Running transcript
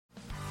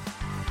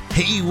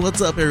Hey, what's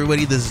up,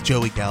 everybody? This is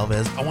Joey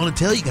Galvez. I want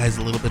to tell you guys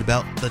a little bit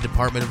about the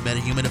Department of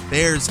Meta-Human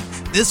Affairs.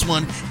 This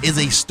one is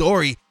a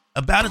story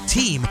about a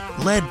team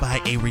led by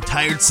a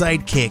retired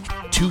sidekick,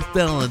 2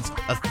 felons,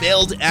 a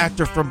failed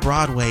actor from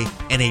Broadway,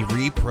 and a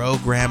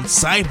reprogrammed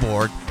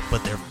cyborg.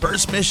 But their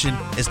first mission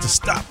is to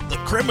stop the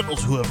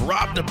criminals who have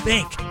robbed a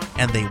bank,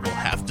 and they will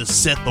have to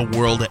set the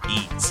world at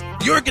ease.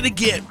 You're going to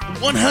get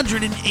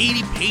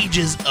 180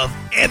 pages of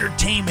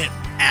entertainment,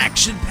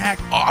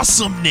 action-packed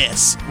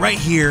awesomeness right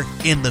here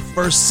in the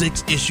first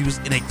 6 issues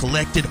in a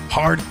collected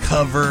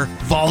hardcover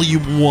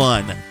volume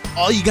 1.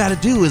 All you gotta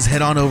do is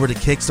head on over to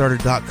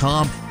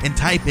Kickstarter.com and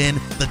type in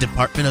the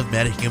Department of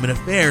Meta-Human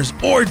Affairs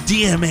or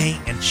DMA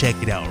and check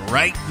it out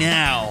right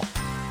now.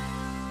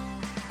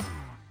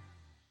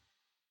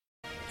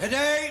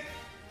 Today,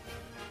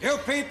 you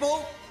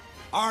people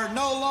are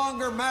no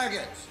longer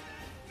maggots.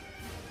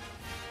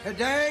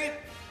 Today,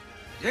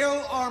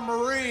 you are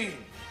Marines.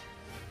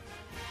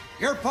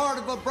 You're part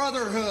of a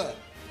brotherhood.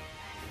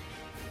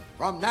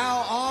 From now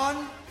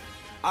on,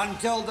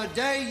 until the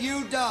day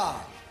you die,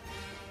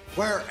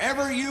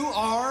 wherever you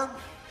are,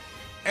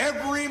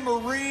 every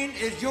Marine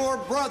is your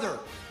brother.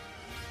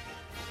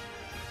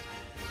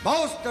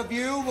 Most of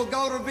you will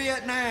go to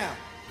Vietnam.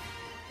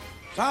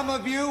 Some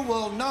of you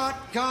will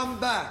not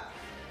come back.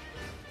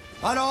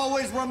 But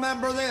always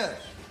remember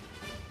this: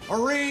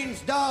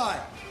 Marines die.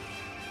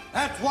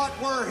 That's what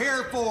we're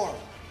here for.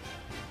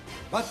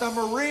 But the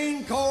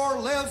Marine Corps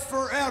lives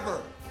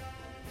forever.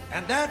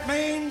 And that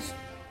means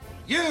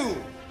you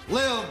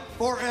live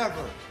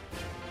forever.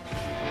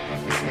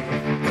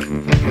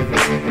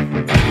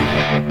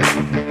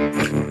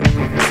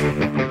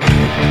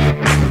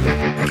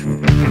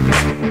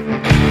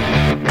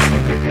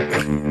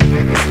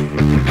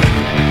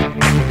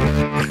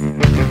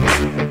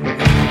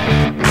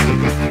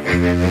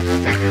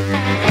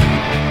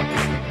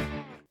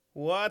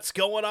 What's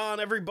going on,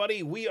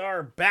 everybody? We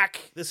are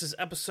back. This is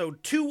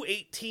episode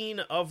 218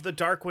 of the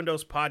Dark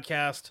Windows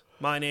podcast.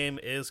 My name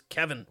is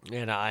Kevin.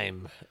 And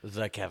I'm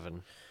the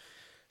Kevin.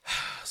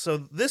 So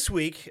this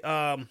week,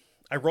 I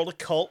rolled a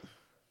cult.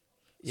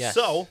 Yes.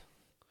 So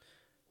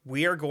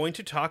we are going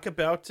to talk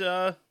about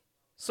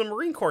some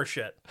Marine Corps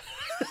shit.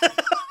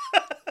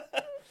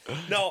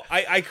 No,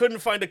 I couldn't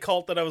find a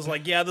cult that I was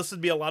like, yeah, this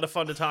would be a lot of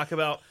fun to talk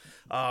about.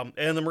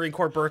 And the Marine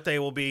Corps birthday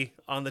will be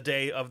on the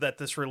day of that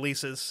this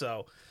releases.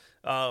 So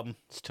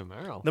it's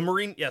tomorrow.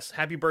 Yes,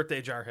 happy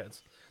birthday,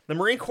 Jarheads. The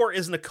Marine Corps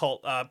isn't a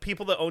cult.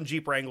 People that own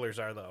Jeep Wranglers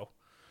are, though.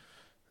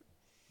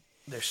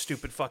 They're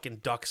stupid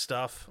fucking duck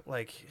stuff.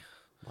 Like,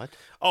 what?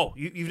 Oh,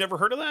 you've never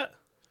heard of that?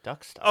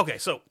 Duck stuff. Okay,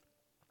 so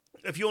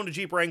if you own a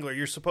Jeep Wrangler,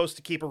 you're supposed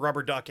to keep a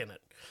rubber duck in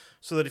it,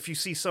 so that if you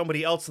see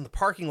somebody else in the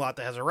parking lot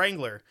that has a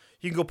Wrangler,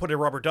 you can go put a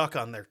rubber duck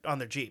on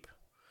their Jeep.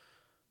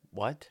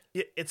 What?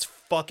 It's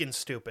fucking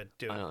stupid,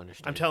 dude. I don't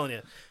understand. I'm telling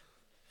you.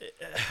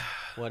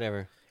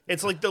 Whatever.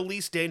 It's like the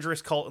least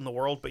dangerous cult in the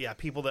world, but yeah,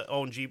 people that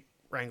own Jeep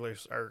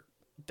Wranglers are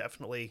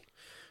definitely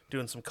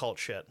doing some cult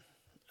shit.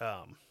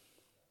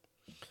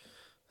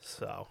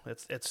 So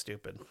it's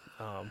stupid.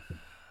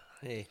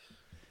 Hey,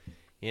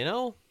 you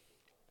know,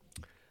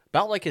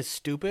 about like as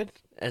stupid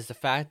as the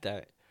fact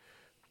that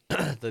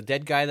the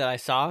dead guy that I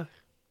saw,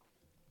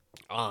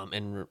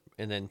 and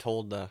then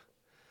told the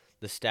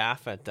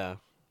staff at the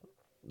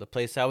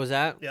place I was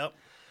at. Yep.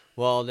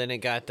 Well, then it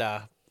got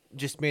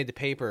just made the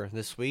paper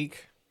this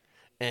week,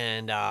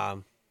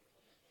 and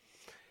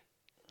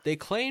they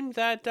claimed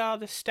that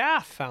the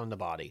staff found the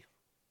body.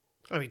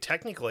 I mean,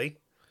 technically.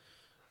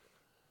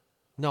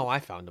 No, I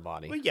found the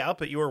body. Well, yeah,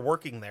 but you were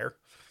working there.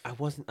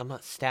 I'm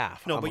not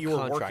staff. No, I'm but a you were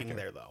contractor. working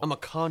there, though. I'm a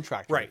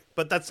contractor. Right,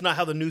 but that's not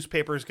how the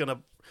newspaper is going to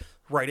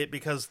write it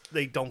because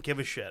they don't give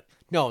a shit.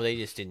 No, they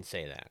just didn't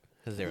say that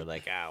because they were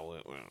like,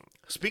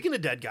 Speaking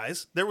of dead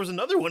guys, there was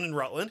another one in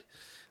Rutland.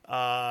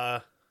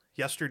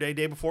 Yesterday,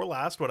 day before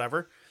last,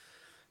 whatever.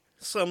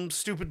 Some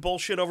stupid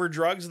bullshit over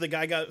drugs. The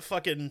guy got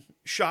fucking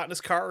shot in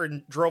his car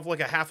and drove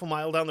like a half a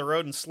mile down the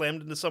road and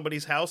slammed into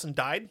somebody's house and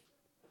died.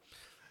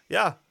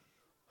 Yeah.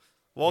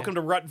 Welcome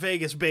to Rut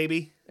Vegas,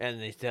 baby.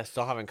 And they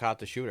still haven't caught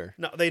the shooter.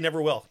 No, they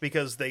never will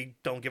because they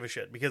don't give a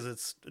shit because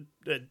it's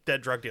a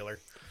dead drug dealer.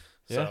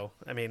 Yeah. So,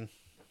 I mean,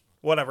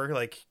 whatever.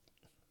 Like,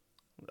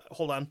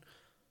 hold on.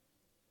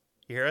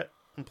 You hear it?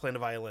 I'm playing the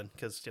violin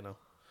because,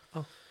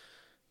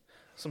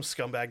 some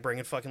scumbag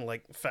bringing fucking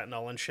like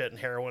fentanyl and shit and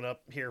heroin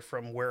up here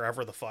from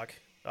wherever the fuck.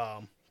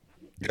 I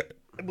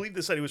believe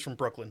they said he was from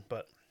Brooklyn,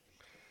 but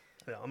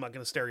I'm not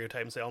going to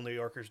stereotype and say all New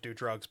Yorkers do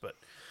drugs, but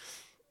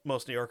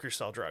most New Yorkers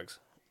sell drugs.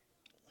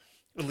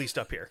 At least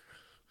up here.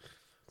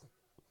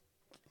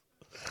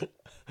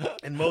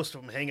 And most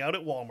of them hang out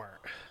at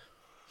Walmart.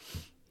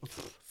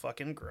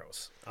 Fucking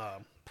gross.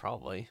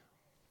 Probably.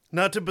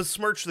 Not to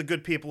besmirch the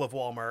good people of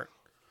Walmart,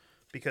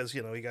 because,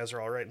 you guys are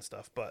all right and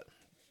stuff, but,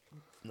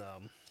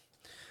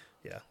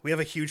 yeah. We have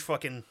a huge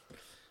fucking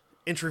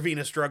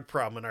intravenous drug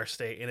problem in our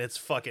state, and it's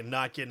fucking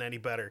not getting any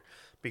better,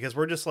 because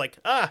we're just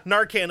like,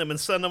 Narcan them and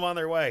send them on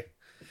their way.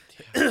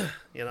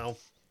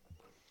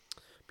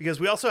 Because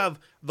we also have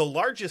the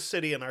largest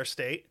city in our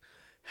state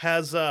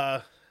has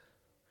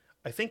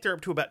I think they're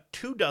up to about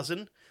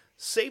 24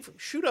 safe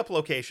shoot-up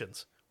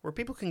locations where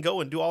people can go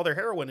and do all their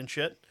heroin and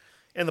shit,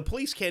 and the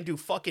police can't do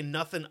fucking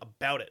nothing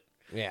about it.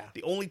 Yeah.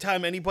 The only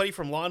time anybody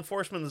from law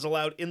enforcement is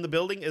allowed in the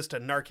building is to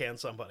Narcan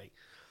somebody.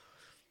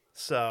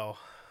 So,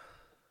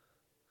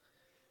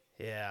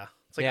 yeah.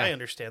 It's like, Yeah. I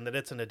understand that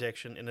it's an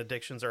addiction, and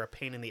addictions are a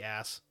pain in the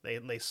ass.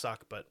 They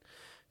suck, but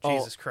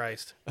Jesus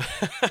Christ.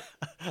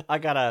 I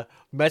got a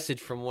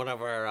message from one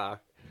of our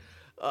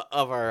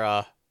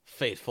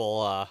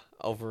faithful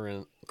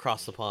over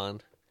across the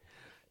pond.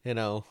 You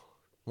know,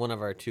 one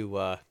of our two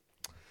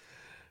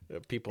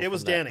people. It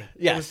was from that- Danny.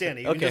 Yes. It was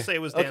Danny. You Okay. can just say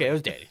it was Danny. Okay, it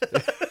was Danny.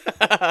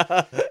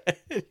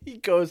 he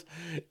goes,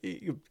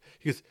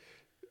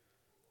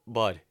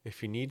 Bud,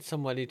 if you need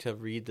somebody to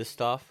read the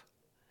stuff,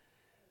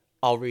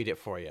 I'll read it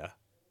for you.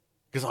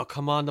 Because I'll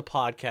come on the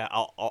podcast.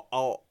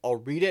 I'll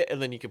read it,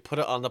 and then you can put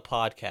it on the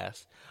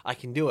podcast. I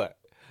can do it.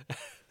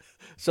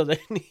 So then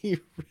he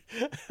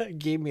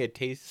gave me a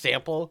taste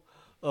sample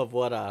of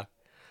what how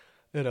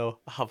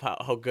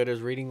good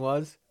his reading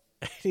was.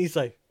 And he's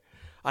like,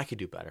 I could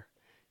do better.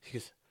 He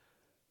goes,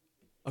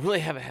 I really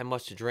haven't had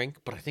much to drink,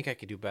 but I think I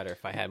could do better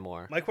if I had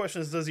more. My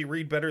question is, does he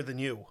read better than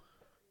you?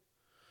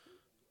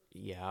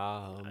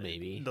 Yeah,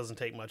 maybe. It doesn't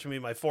take much. I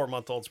mean, my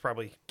 4-month-old's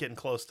probably getting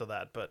close to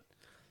that, but,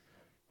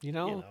 You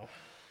know, you know.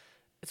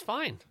 it's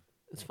fine.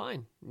 It's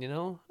fine. You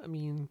know, I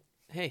mean,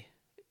 hey,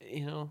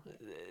 you know,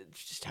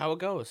 it's just how it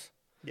goes.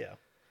 Yeah.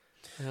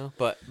 You know,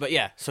 but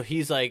yeah. So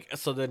he's like,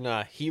 so then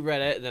he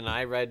read it, and then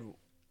I read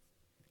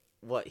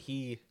what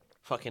he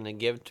fucking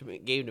gave to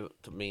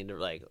me to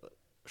like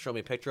show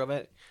me a picture of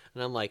it,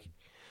 and I'm like,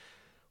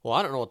 well,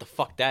 I don't know what the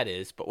fuck that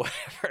is, but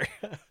whatever.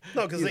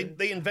 No, because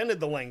they invented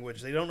the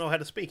language. They don't know how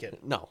to speak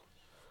it. No.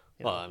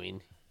 Well, I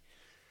mean,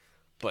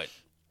 but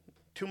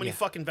Too many Yeah.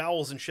 fucking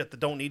vowels and shit that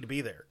don't need to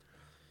be there.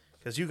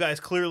 Because you guys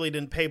clearly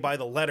didn't pay by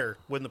the letter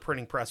when the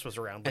printing press was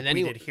around, like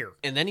we did here.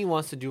 And then he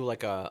wants to do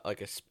like a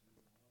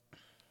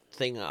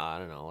thing. I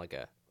don't know, like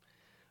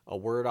a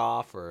word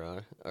off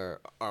or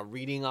a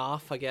reading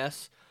off, I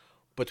guess,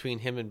 between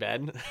him and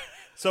Ben.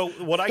 So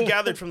what I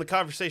gathered from the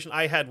conversation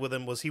I had with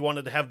him was he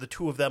wanted to have the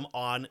two of them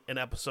on an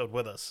episode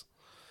with us,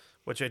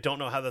 which I don't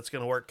know how that's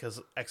going to work because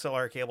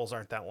XLR cables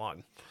aren't that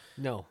long,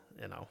 No.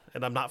 you know,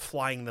 and I'm not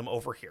flying them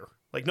over here.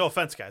 Like, no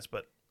offense, guys,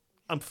 but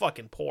I'm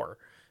fucking poor.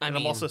 And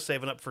I'm mean- also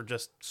saving up for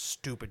just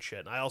stupid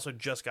shit. I also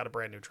just got a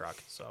brand new truck,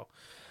 so...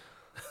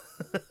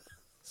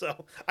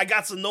 So, I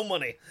got no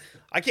money.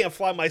 I can't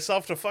fly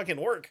myself to fucking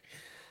work,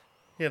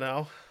 you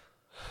know?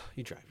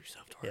 You drive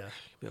yourself to work. Yeah.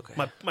 You'll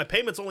be okay. My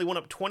payments only went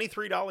up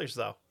 $23,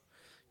 though.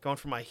 Going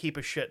from my heap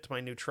of shit to my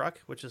new truck,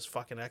 which is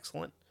fucking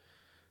excellent.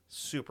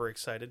 Super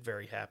excited,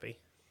 very happy.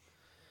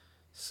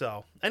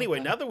 So, anyway,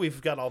 now that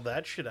we've got all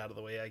that shit out of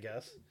the way, I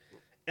guess.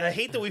 And I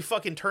hate that we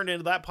fucking turned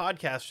into that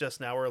podcast just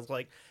now where it's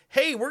like,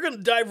 hey, we're going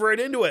to dive right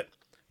into it.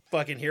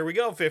 Fucking here we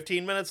go,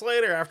 15 minutes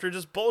later after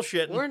just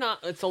bullshit. We're not.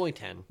 It's only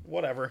 10.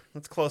 Whatever.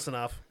 It's close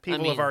enough. People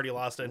mean, have already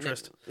lost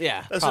interest. Yeah.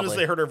 As soon as probably.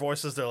 they heard our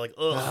voices, they're like,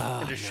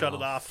 ugh, and just shut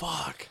it off.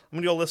 Fuck. I'm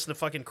going to go listen to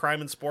fucking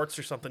Crime and Sports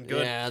or something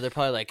good. Yeah, they're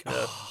probably like,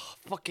 oh,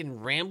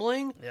 fucking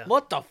rambling. Yeah.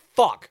 What the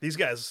fuck? These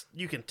guys,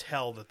 you can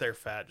tell that they're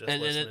fat just And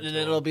listening then to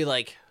it'll them. be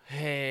like,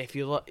 hey, if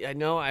you I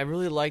know I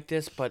really like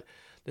this, but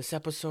this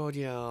episode,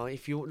 you know,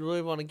 if you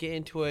really want to get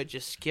into it,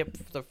 just skip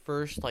the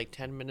first like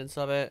 10 minutes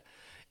of it,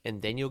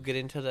 and then you'll get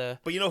into the.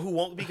 But you know who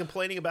won't be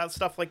complaining about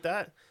stuff like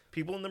that?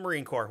 People in the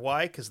Marine Corps.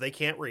 Why? Because they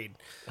can't read.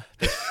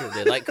 Sure,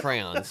 they like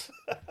crayons.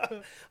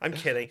 I'm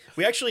kidding.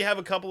 We actually have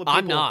a couple of people.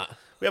 I'm not.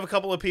 We have a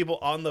couple of people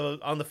on the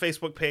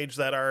Facebook page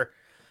that are,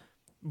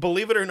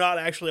 believe it or not,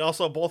 actually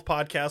also both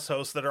podcast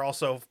hosts that are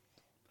also,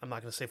 I'm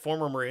not going to say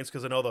former Marines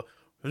because I know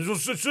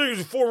he's a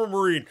former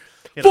Marine.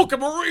 You know. Fucking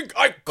Marine!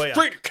 I But yeah,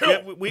 straight to kill.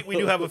 yeah, we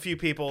do have a few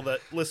people that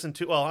listen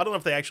to, well, I don't know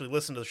if they actually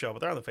listen to the show,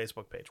 but they're on the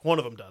Facebook page. One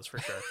of them does, for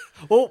sure.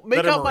 Well, make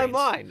that are up my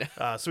Marines.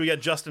 mind. So we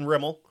got Justin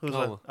Rimmel, who's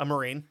Oh. a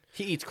Marine.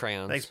 He eats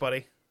crayons. Thanks,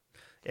 buddy.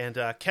 And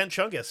Kent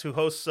Chungus, who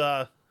hosts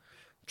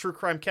True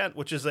Crime Kent,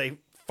 which is a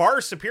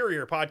far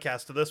superior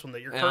podcast to this one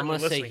that you're And I'm currently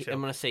gonna listening say to.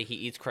 I'm gonna say he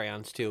eats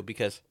crayons too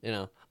because you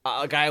know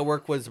a guy I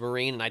work with is a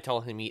Marine and I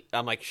told him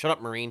I'm like, shut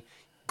up, Marine,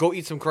 go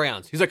eat some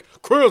crayons. He's like,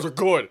 crayons are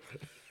good.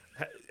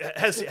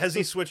 Has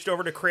he switched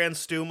over to crayon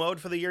stew mode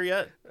for the year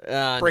yet?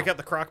 No. Break out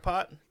the crock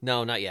pot?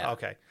 No, not yet.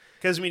 Okay.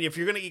 Because, I mean, if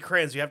you're going to eat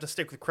crayons, you have to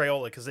stick with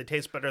Crayola because they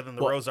taste better than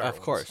the Well, Rosart of ones.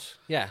 course.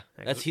 Yeah,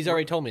 he's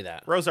already told me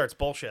that. Rosart's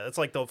bullshit. It's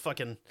like the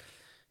fucking,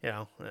 you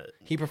know,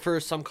 He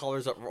prefers some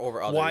colors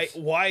over others.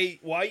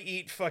 why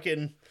eat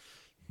fucking,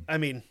 I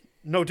mean,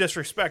 no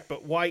disrespect,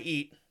 but why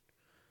eat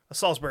a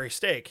Salisbury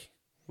steak,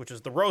 which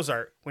is the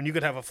Rosart, when you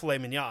could have a filet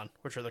mignon,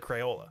 which are the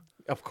Crayola,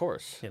 Of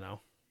course. you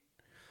know?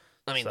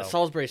 I mean, the So-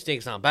 Salisbury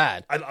steak's not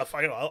bad.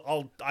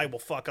 I will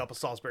fuck up a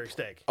Salisbury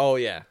steak. Oh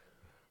yeah,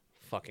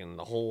 fucking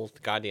the whole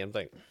goddamn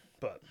thing.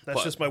 But that's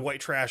But- just my white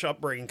trash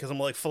upbringing because I'm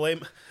like,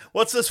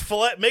 what's this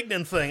filet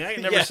mignon thing? I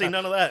ain't never Yeah. seen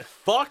none of that.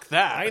 Fuck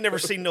that. I ain't never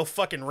seen no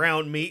fucking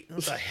round meat.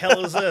 What the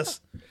hell is this?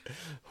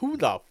 Who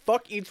the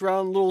fuck eats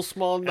round little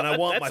small? And I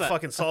want my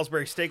fucking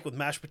Salisbury steak with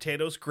mashed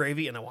potatoes,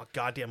 gravy, and I want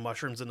goddamn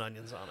mushrooms and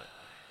onions on it.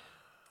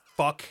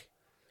 Fuck.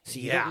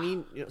 See, you Yeah.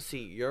 don't need.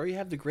 You already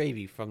have the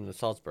gravy from the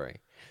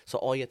Salisbury, so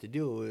all you have to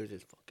do is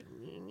just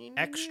fucking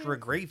Extra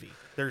gravy.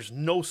 There's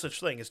no such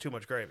thing as too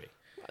much gravy.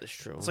 That's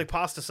true. It's like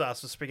pasta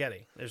sauce with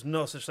spaghetti. There's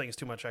no such thing as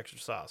too much extra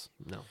sauce.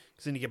 no.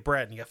 Because then you get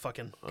bread and you get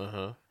fucking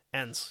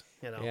ends.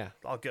 Yeah.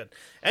 All good.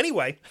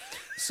 Anyway,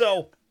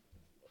 so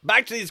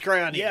Back to these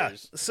crayon yeah,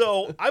 eaters.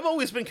 so I've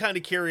always been kind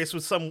of curious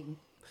with some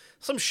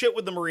shit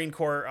with the Marine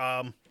Corps.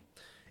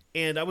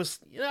 And I was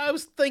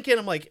thinking,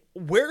 I'm like,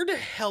 where the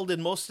hell did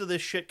most of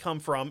this shit come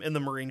from in the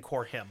Marine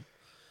Corps hymn?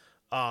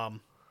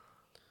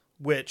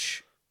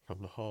 Which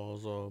From the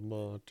halls of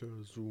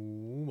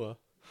Montezuma.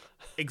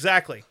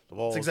 exactly,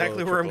 that's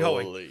exactly where I'm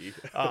going.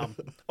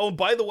 Oh,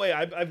 by the way,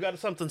 I've got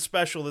something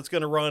special that's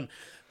going to run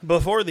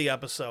before the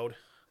episode.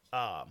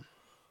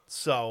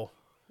 So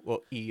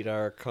We'll eat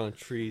our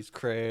country's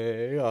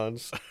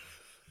crayons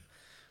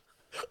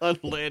on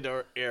land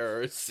or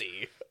air or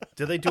sea.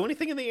 do they do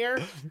anything in the air?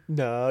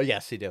 No,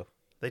 yes, they do.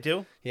 They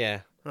do.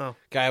 Yeah. Oh,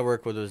 Guy I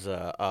work with was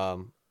a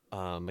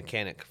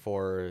mechanic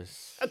for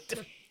his...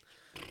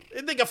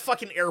 they think of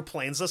fucking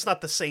airplanes. That's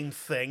not the same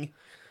thing.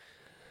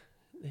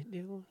 They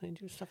do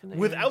stuff in the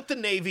Without the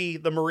Navy,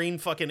 the Marine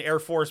fucking Air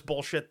Force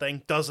bullshit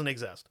thing doesn't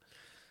exist.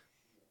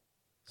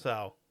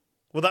 So,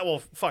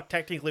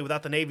 technically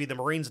without the Navy, the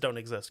Marines don't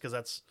exist because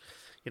that's,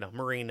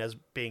 Marine as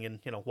being in,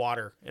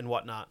 water and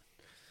whatnot.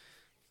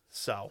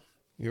 So,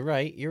 You're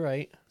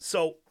right.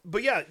 So,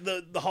 but yeah,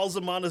 the halls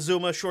of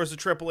Montezuma, shores of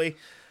Tripoli.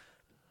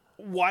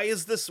 Why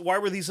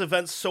were these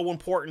events so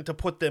important to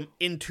put them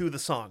into the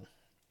song?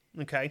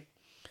 Okay.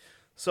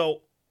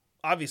 So,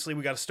 obviously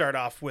we got to start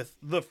off with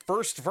the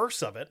first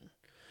verse of it.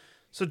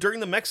 So, during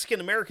the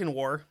Mexican-American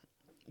War,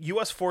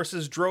 U.S.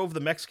 forces drove the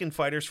Mexican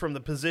fighters from the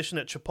position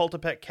at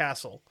Chapultepec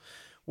Castle,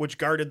 which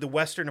guarded the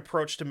western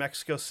approach to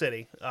Mexico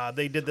City.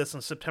 They did this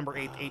on September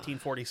 8th,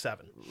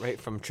 1847. Right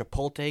from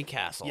Chipotle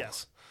Castle.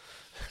 Yes.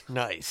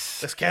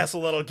 Nice. This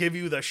castle that'll give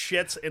you the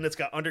shits, and it's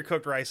got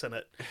undercooked rice in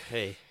it.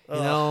 Hey, as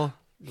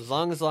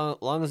long as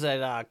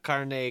that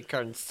carne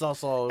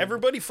salsa.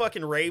 Everybody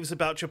fucking raves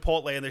about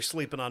Chipotle, and they're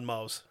sleeping on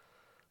Moe's.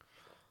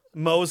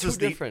 Moe's is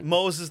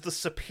the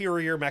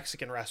superior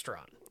Mexican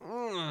restaurant.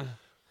 And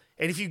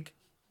it's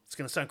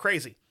going to sound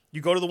crazy. You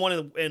go to the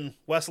one in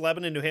West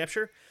Lebanon, New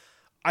Hampshire.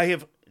 I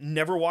have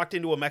never walked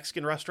into a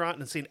Mexican restaurant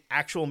and seen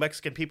actual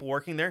Mexican people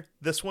working there.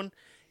 This one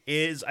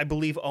is, I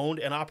believe, owned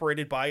and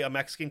operated by a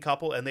Mexican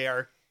couple, and they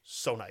are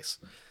so nice.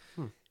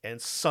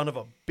 And son of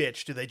a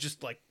bitch, do they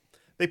just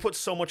they put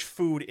so much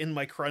food in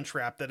my Crunch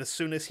Wrap that as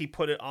soon as he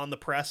put it on the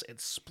press,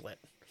 it split.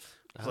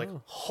 I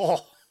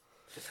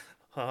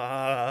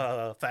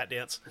was fat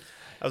dance.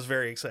 I was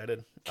very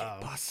excited.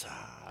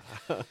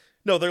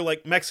 No, they're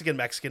like Mexican,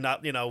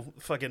 not,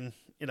 fucking,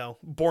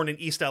 born in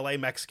East LA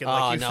Mexican.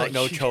 Like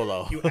no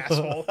cholo. You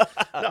asshole.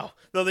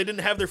 No, they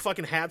didn't have their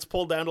fucking hats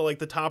pulled down to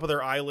the top of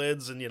their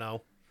eyelids and,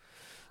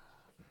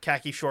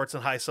 khaki shorts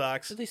and high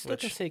socks. They still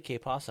can say que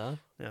pasa.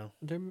 Yeah.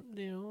 They're,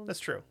 That's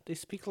true. they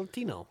speak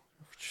Latino,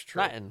 It's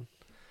true. Latin,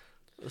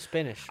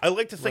 Spanish. I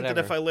like to think that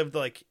whatever. if I lived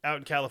out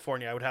in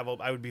California,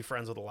 I would be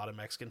friends with a lot of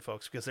Mexican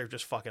folks because they're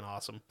just fucking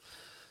awesome.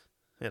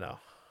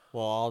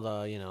 Well, all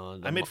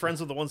the I made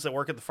friends with the ones that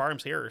work at the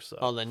farms here. So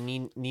all the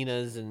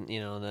Ninas and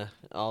the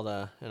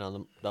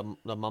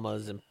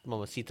mamas and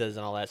mamacitas and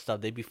all that stuff.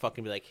 They'd be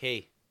like,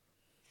 hey,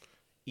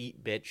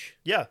 eat, bitch.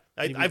 yeah,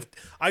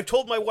 I've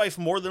told my wife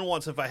more than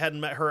once if I hadn't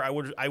met her,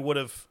 I would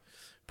have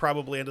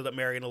probably ended up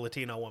marrying a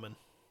Latino woman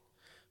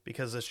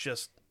because it's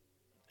just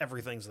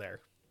everything's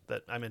there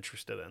that I'm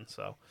interested in.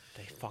 So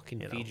They fucking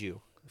feed you.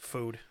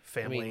 food,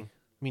 family,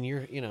 I mean,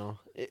 you're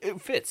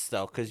it fits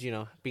though because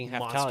being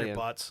half monster Italian.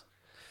 butts.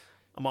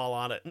 I'm all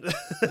on it.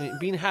 I mean,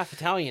 being half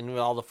Italian with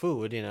all the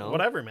food,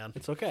 Whatever, man.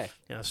 it's okay.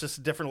 It's just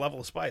a different level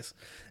of spice.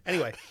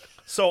 Anyway,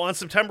 so on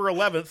September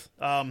 11th,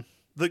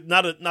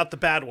 not the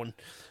bad one,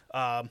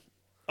 of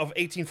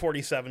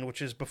 1847,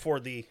 which is before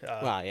the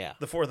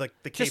before the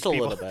cave Just a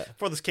people, little bit.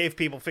 before the cave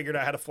people figured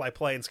out how to fly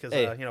planes because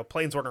Hey.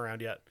 planes weren't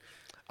around yet.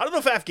 I don't know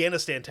if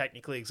Afghanistan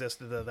technically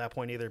existed at that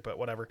point either, but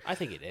whatever. I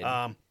think it did.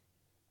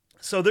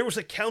 So there was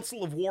a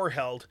council of war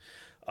held.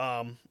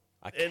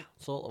 A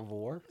council of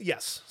war.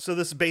 Yes. So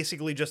this is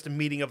basically just a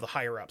meeting of the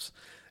higher-ups.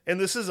 And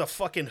this is a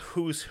fucking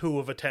who's who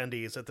of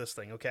attendees at this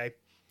thing, okay?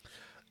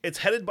 It's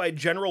headed by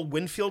General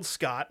Winfield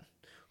Scott,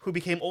 who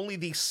became only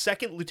the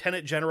second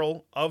lieutenant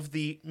general of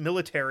the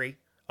military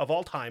of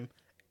all time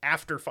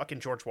after fucking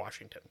George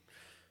Washington.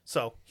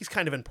 So he's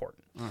kind of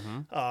important.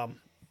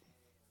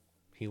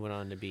 He went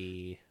on to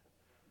be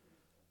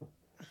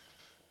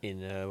in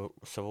the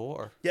Civil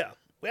War. Yeah.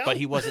 Well, But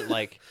he wasn't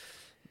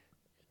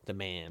the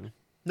man.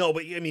 No,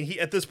 but I mean, he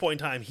at this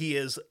point in time, he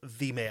is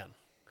the man.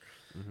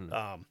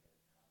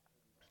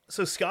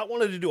 So Scott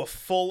wanted to do a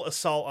full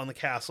assault on the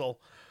castle,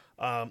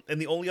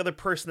 and the only other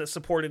person that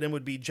supported him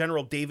would be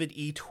General David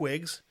E.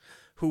 Twiggs,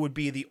 who would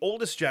be the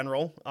oldest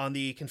general on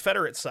the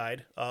Confederate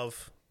side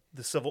of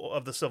the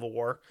Civil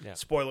War. Yeah.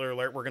 Spoiler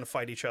alert: we're going to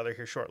fight each other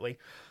here shortly,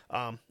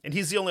 and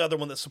he's the only other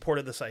one that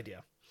supported this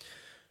idea.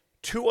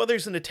 Two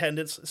others in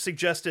attendance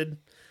suggested,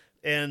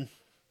 and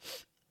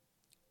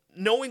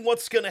knowing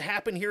what's going to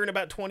happen here in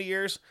about 20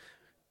 years,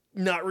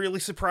 not really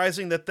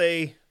surprising that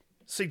they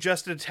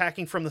suggested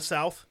attacking from the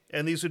south.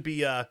 And these would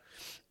be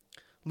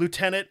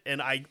Lieutenant,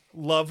 and I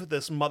love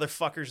this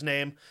motherfucker's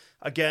name.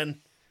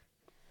 Again,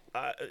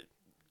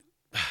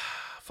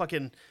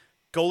 fucking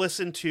go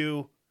listen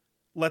to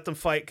Let Them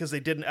Fight, because they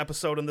did an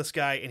episode on this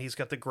guy, and he's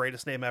got the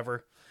greatest name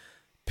ever.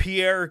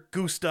 Pierre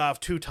Gustave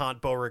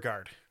Toutant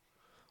Beauregard.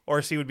 Or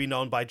as he would be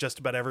known by just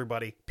about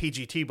everybody,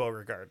 PGT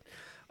Beauregard.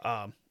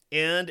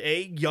 And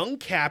a young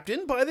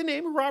captain by the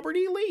name of Robert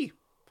E. Lee.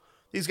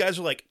 These guys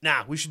are like,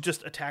 nah, we should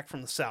just attack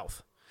from the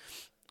south.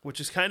 Which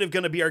is kind of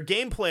going to be our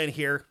game plan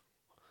here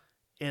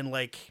in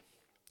like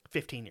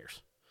 15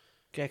 years.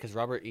 Yeah, because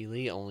Robert E.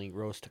 Lee only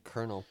rose to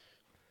colonel.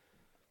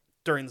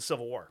 During the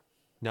Civil War.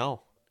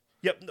 No.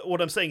 Yep,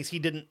 what I'm saying is he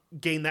didn't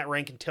gain that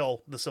rank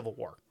until the Civil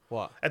War.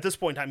 What? At this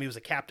point in time, he was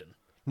a captain.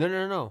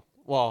 No.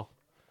 Well,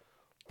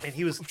 And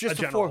he was just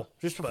a general.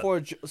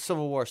 before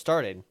Civil War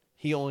started,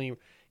 he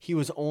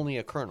was only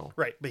a colonel.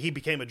 Right, but he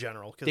became a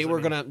general. They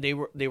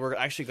were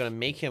actually gonna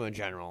make him a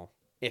general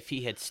if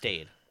he had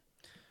stayed.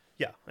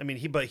 Yeah, I mean,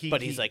 But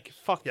he's like,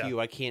 fuck yeah. you,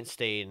 I can't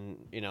stay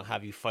and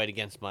have you fight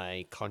against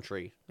my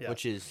country, Yeah.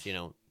 which is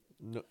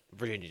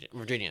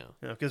Virginia.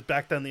 because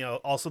back then,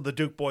 also the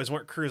Duke boys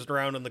weren't cruising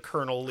around in the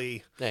Colonel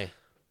Lee, Hey,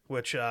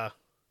 which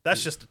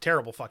that's just a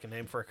terrible fucking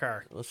name for a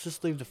car. let's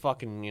just leave the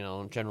fucking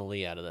General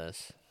Lee out of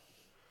this.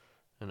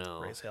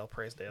 Praise Hail,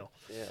 praise Dale.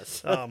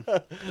 Yes.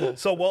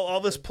 So while all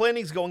this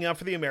planning's going on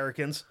for the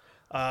Americans,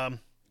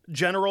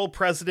 General,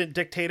 President,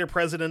 Dictator,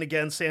 President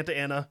again, Santa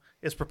Anna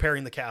is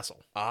preparing the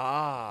castle.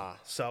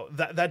 So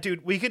that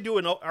dude, we could do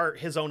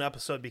his own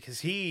episode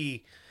because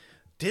he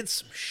did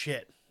some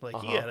shit. Like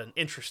he had an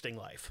interesting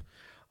life.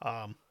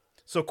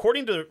 So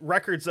according to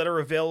records that are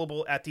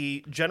available at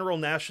the General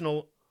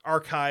National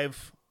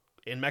Archive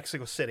in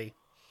Mexico City,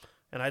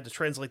 and I had to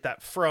translate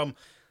that from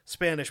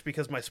Spanish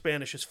because my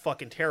Spanish is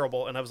fucking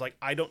terrible, and I was like,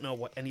 I don't know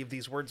what any of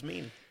these words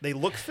mean. They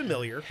look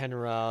familiar.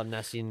 General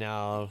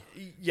Nacional.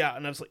 Yeah,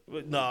 and I was like,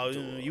 no,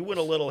 you went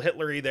a little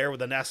Hitlery there with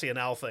the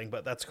Nacional thing,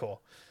 but that's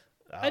cool.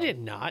 I did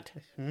not.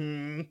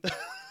 Listen.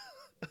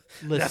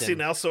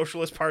 Nacional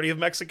Socialist Party of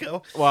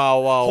Mexico.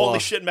 Wow. Holy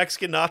shit,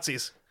 Mexican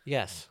Nazis.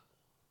 Yes.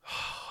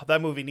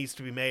 That movie needs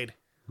to be made.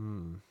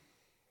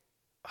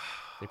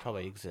 They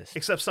probably exist.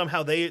 Except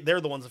somehow they're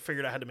the ones that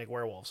figured out how to make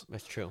werewolves.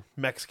 That's true.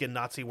 Mexican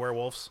Nazi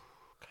werewolves.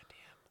 Goddamn.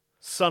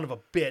 Son of a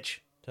bitch.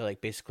 They're like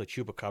basically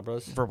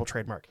chupacabras. Verbal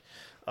trademark.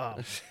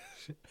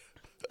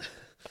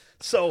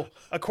 So,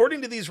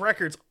 according to these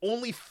records,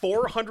 only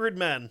 400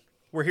 men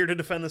were here to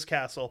defend this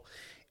castle,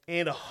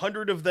 and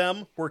 100 of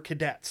them were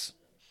cadets.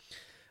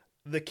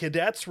 The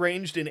cadets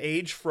ranged in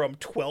age from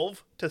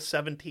 12 to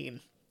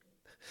 17.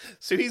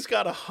 So he's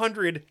got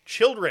 100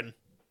 children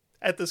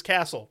at this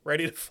castle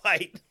ready to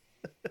fight.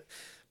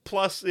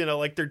 Plus,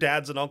 like their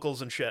dads and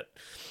uncles and shit.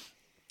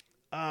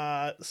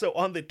 So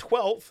on the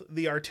 12th,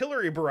 the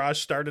artillery barrage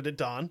started at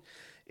dawn,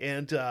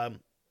 and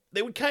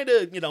they would kind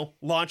of,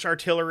 launch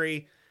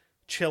artillery,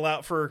 chill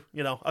out for,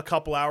 a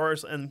couple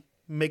hours, and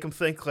make them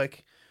think,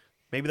 like,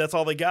 maybe that's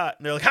all they got.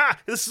 And they're like, ha,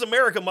 this is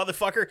America,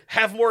 motherfucker.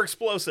 Have more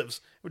explosives.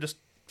 We're just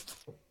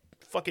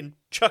fucking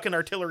chucking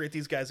artillery at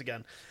these guys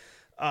again.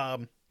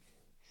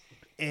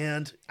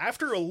 And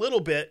after a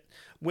little bit,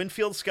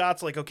 Winfield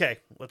Scott's like, okay,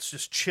 let's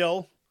just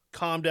chill,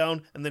 calm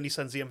down, and then he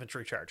sends the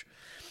infantry charge.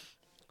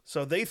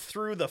 So they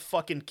threw the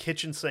fucking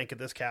kitchen sink at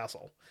this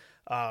castle.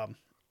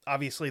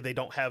 Obviously, they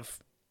don't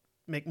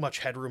make much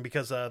headroom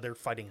because they're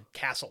fighting a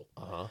castle,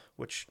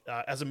 which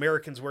as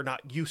Americans we're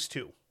not used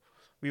to.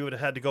 We would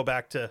have had to go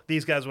back to,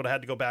 these guys would have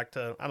had to go back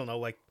to, I don't know,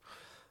 like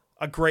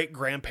a great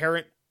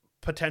grandparent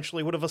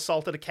potentially would have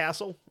assaulted a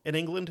castle in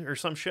England or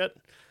some shit.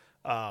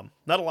 Not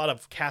a lot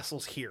of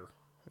castles here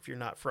if you're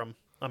not from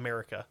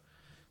America.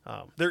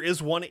 There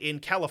is one in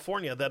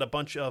California that a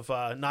bunch of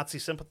Nazi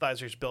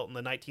sympathizers built in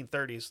the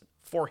 1930s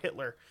for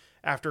Hitler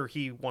after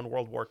he won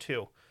World War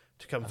II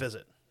to come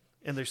visit.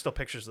 And there's still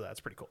pictures of that. It's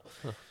pretty cool.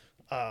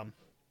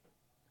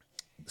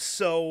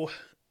 So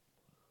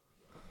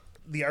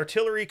the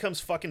artillery comes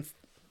fucking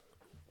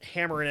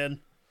hammering in.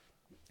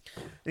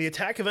 The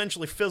attack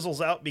eventually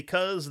fizzles out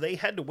because they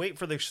had to wait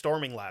for their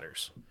storming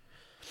ladders.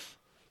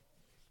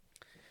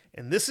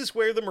 And this is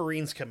where the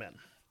Marines come in.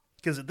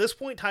 Because at this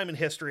point in time in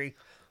history,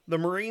 the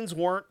Marines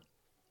weren't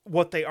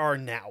what they are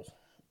now.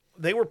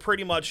 They were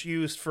pretty much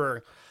used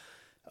for,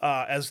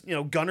 as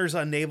gunners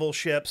on naval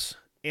ships.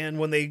 And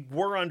when they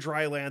were on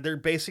dry land, they're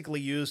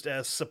basically used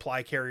as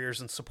supply carriers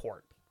and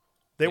support.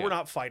 They were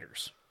not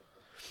fighters.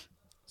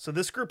 So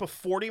this group of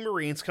 40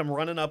 Marines come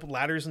running up,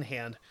 ladders in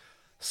hand.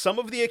 Some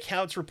of the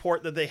accounts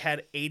report that they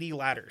had 80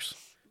 ladders.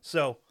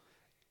 So,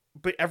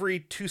 but every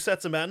 2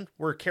 sets of men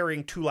were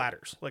carrying 2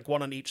 ladders, like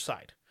one on each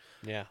side.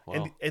 Yeah,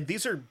 wow. And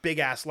these are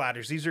big-ass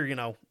ladders. These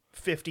are,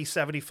 50,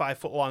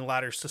 75-foot-long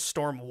ladders to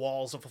storm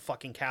walls of a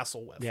fucking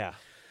castle with. Yeah.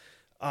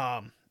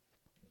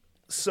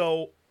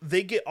 So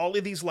they get all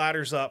of these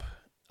ladders up,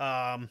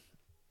 and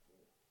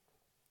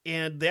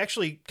they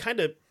actually kind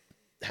of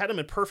had them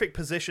in perfect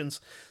positions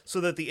so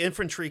that the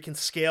infantry can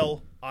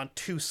scale on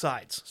two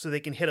sides, so they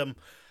can hit them.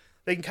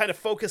 They can kind of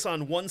focus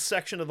on one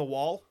section of the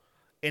wall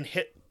and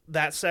hit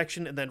that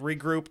section and then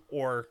regroup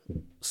or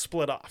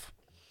split off.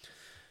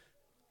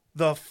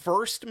 The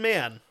first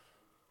man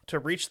to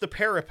reach the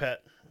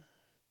parapet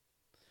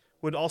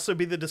would also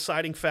be the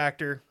deciding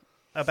factor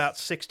about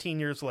 16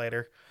 years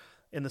later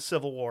in the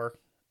Civil War.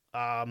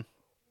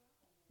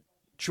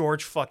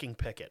 George fucking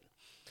Pickett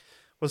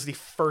was the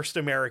first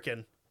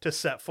American to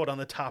set foot on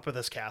the top of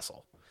this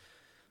castle.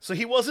 So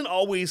he wasn't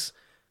always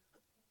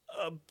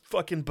a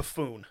fucking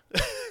buffoon,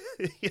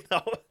 you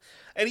know?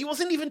 And he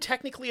wasn't even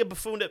technically a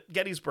buffoon at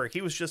Gettysburg.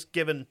 He was just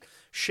given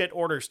shit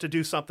orders to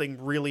do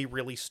something really,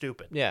 really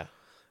stupid. Yeah.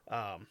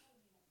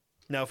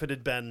 Now, if it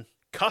had been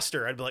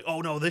Custer, I'd be like, oh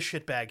no, this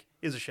shitbag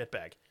is a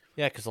shitbag.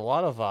 Yeah, because a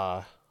lot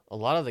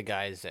of the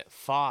guys that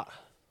fought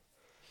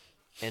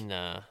in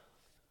the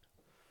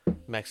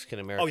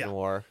Mexican-American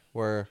War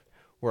were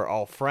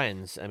all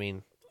friends. I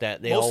mean,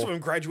 that they most of them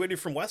graduated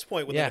from West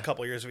Point within Yeah. a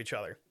couple of years of each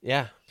other.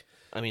 Yeah,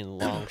 I mean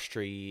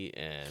Longstreet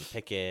and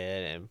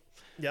Pickett and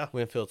Yeah,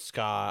 Winfield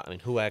Scott. I mean,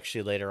 who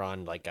actually later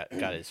on like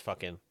got his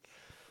fucking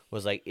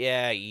was like,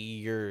 yeah,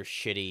 you're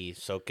shitty,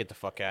 so get the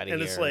fuck out of here.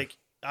 and it's like,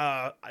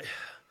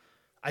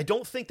 I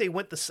don't think they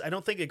went I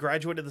don't think they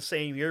graduated the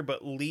same year,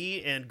 but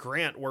Lee and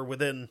Grant were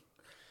within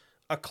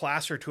a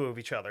class or two of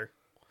each other.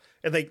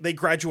 And they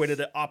graduated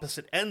at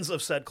opposite ends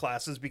of said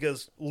classes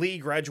because Lee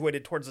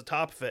graduated towards the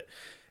top of it.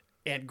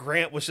 And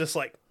Grant was just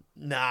like,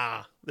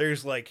 nah,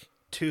 there's like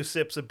 2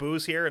 sips of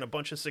booze here and a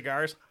bunch of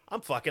cigars.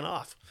 I'm fucking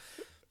off.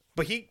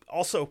 But he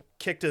also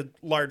kicked a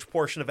large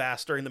portion of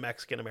ass during the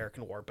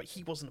Mexican-American War, but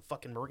he wasn't a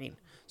fucking Marine.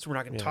 So we're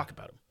not going to talk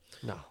about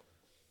him.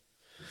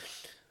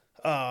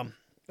 No.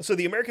 So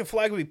the American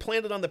flag would be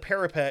planted on the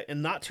parapet,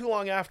 and not too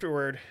long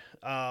afterward,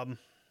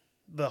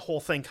 the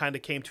whole thing kind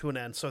of came to an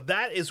end. So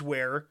that is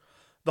where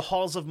the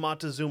Halls of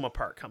Montezuma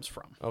part comes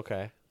from.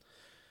 Okay.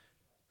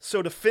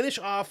 So to finish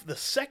off the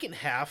second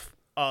half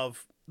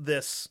of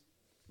this,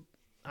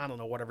 I don't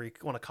know, whatever you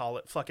want to call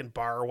it, fucking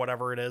bar or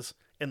whatever it is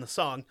in the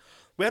song,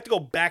 we have to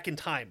go back in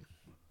time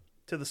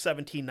to the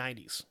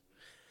 1790s.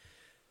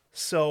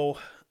 So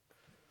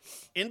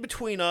in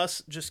between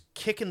us just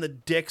kicking the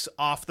dicks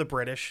off the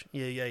British,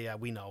 yeah,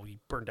 we know, we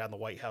burned down the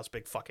White House,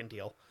 big fucking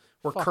deal.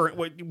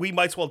 We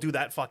might as well do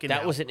that fucking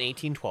That now. was in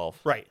 1812.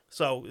 Right.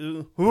 So,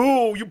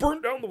 you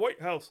burned down the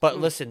White House. But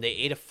listen, they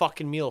ate a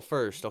fucking meal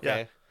first,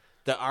 okay?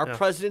 Our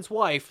president's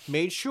wife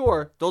made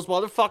sure those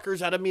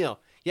motherfuckers had a meal.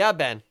 Yeah,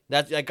 Ben,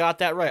 I got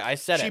that right. I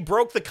said She it.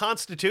 broke the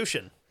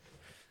Constitution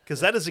because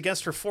that is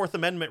against her Fourth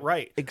Amendment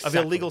right Exactly.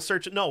 of illegal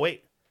search. No,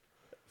 wait.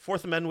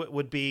 Fourth Amendment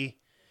would be,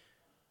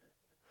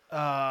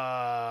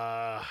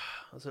 was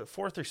it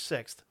 4th or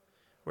 6th,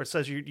 where it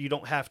says you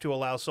don't have to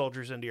allow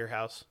soldiers into your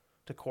house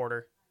to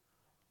quarter.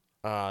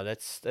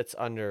 That's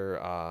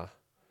under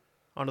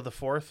Onto the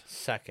 4th?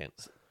 second.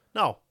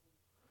 No.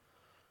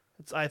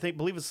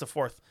 Believe it's the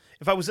 4th.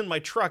 If I was in my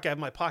truck, I have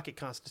my pocket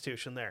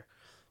Constitution there.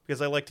 Because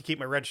I like to keep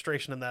my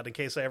registration in that in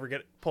case I ever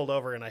get pulled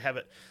over, and I have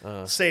it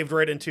saved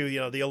right into,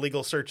 the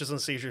illegal searches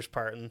and seizures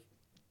part, and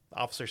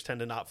officers tend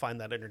to not find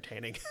that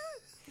entertaining.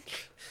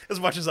 As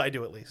much as I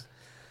do, at least.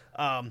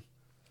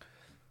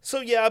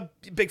 So yeah,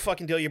 big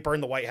fucking deal. You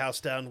burn the White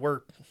House down.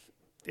 We're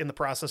in the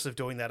process of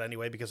doing that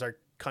anyway, because our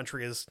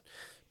country is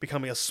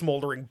becoming a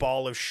smoldering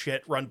ball of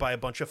shit run by a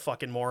bunch of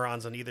fucking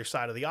morons on either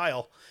side of the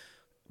aisle.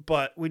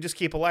 But we just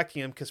keep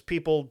electing them because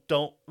people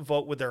don't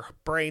vote with their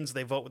brains,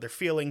 they vote with their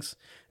feelings,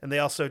 and they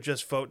also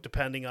just vote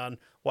depending on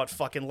what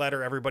fucking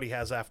letter everybody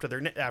has after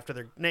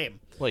their name.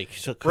 Wait,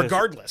 so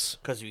Regardless.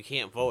 because you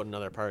can't vote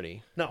another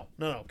party. No,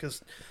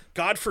 because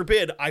God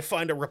forbid I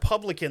find a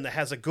Republican that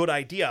has a good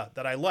idea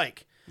that I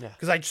like. Yeah.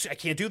 Because I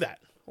can't do that.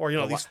 Or,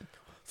 these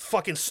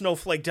fucking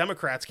snowflake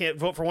Democrats can't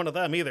vote for one of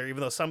them either,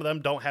 even though some of them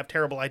don't have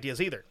terrible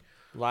ideas either.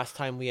 Last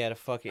time we had a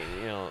fucking,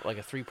 like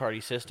a 3-party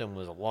system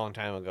was a long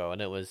time ago,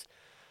 and it was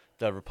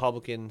the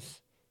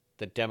Republicans,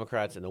 the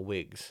Democrats, and the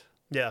Whigs.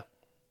 Yeah.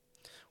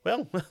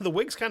 Well, the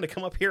Whigs kind of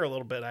come up here a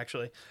little bit,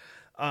 actually.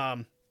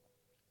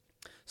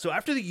 So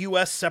after the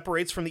U.S.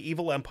 separates from the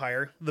evil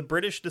empire, the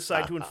British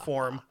decide to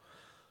inform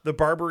the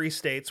Barbary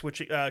States,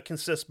 which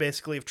consists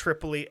basically of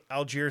Tripoli,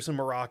 Algiers, and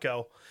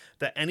Morocco,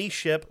 that any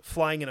ship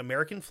flying an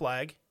American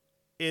flag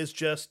is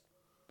just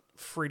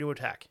free to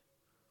attack.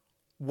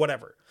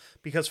 Whatever.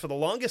 Because for the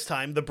longest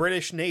time, the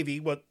British Navy,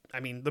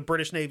 the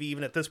British Navy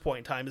even at this point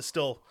in time is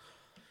still,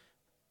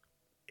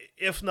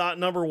 if not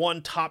number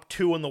 1, top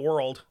 2 in the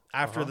world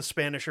after the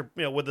Spanish, or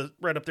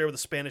right up there with the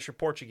Spanish or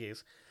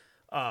Portuguese.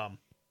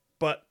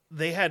 But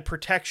they had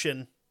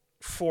protection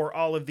for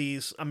all of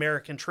these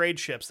American trade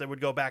ships that would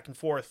go back and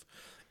forth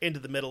into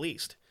the Middle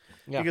East.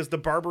 Yeah. Because the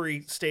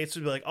Barbary States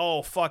would be like,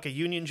 oh, fuck, a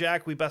Union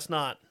Jack, we best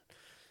not.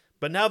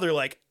 But now they're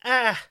like,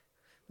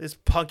 this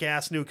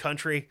punk-ass new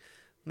country,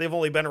 they've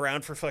only been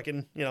around for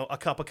fucking, a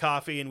cup of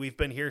coffee, and we've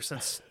been here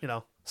since,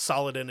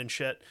 Saladin and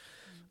shit.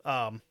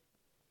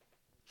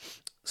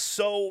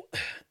 So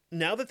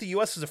now that the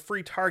U.S. is a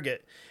free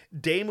target,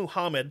 Dey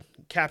Muhammad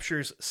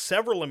captures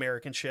several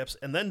American ships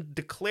and then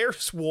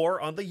declares war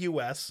on the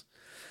U.S.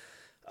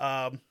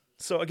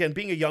 So again,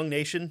 being a young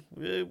nation,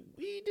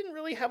 we didn't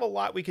really have a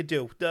lot we could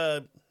do.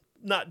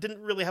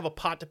 Didn't really have a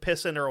pot to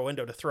piss in or a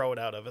window to throw it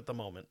out of at the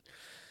moment.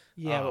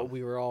 Yeah, but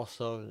we were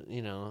also,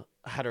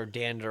 had our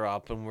dander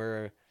up, and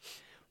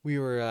we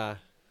were,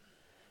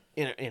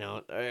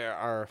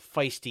 our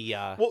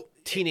feisty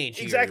teenage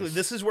years. Exactly.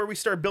 This is where we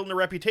start building a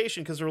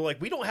reputation because we're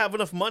like, we don't have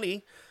enough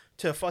money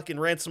to fucking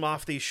ransom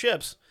off these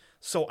ships.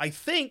 So I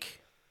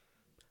think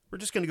we're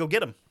just going to go get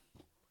them.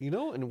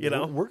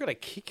 We're going to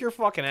kick your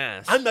fucking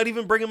ass. I'm not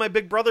even bringing my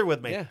big brother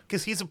with me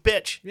because he's a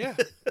bitch. Yeah.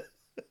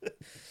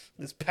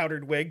 This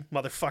powdered wig,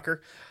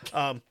 motherfucker.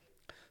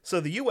 So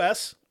the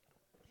U.S.,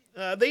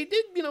 they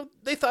did,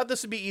 they thought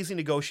this would be easy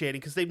negotiating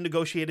because they've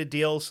negotiated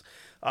deals.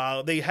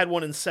 They had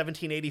one in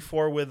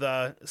 1784 with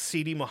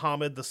Sidi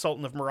Muhammad, the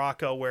Sultan of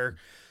Morocco, where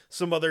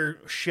some other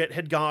shit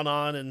had gone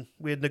on and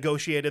we had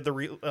negotiated the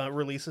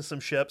release of some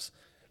ships.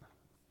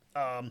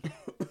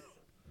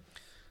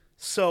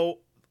 So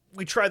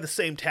we tried the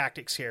same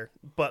tactics here,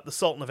 but the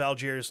Sultan of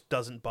Algiers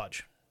doesn't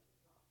budge.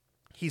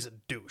 He's a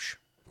douche.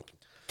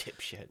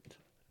 Dipshit.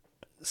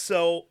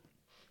 So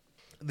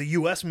the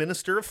U.S.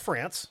 Minister of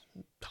France,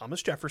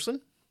 Thomas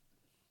Jefferson,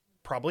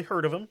 probably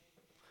heard of him.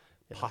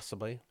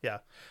 Possibly. Yeah.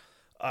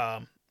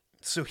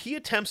 So he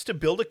attempts to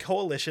build a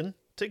coalition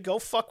to go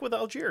fuck with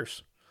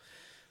Algiers.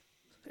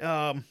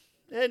 And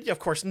of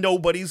course,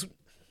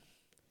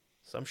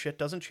 some shit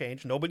doesn't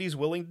change. Nobody's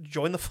willing to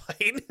join the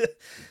fight.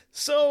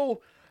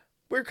 So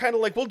we're kind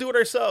of like, we'll do it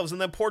ourselves. And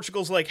then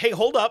Portugal's like, hey,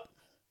 hold up.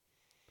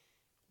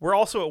 We're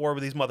also at war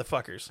with these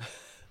motherfuckers.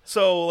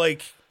 So,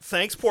 like,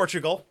 thanks,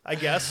 Portugal, I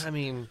guess. I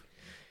mean,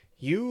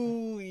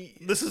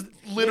 this is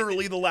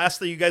literally the last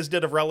thing you guys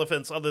did of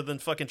relevance other than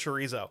fucking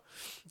chorizo.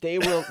 They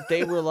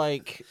were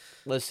like,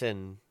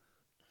 listen.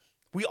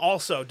 We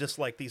also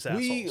dislike these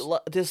assholes. We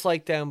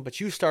dislike them, but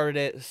you started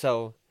it,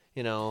 so,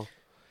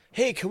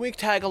 hey, can we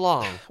tag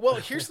along? Well,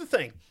 here's the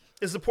thing,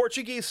 is the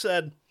Portuguese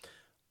said,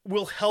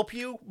 we'll help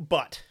you,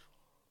 but.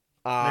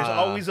 There's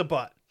always a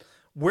but.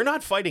 We're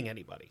not fighting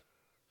anybody.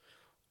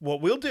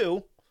 What we'll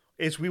do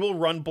is we will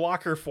run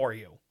blocker for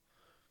you.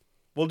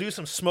 We'll do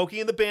some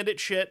Smokey and the Bandit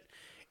shit,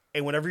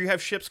 and whenever you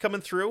have ships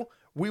coming through,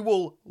 we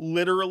will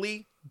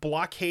literally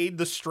blockade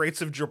the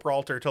Straits of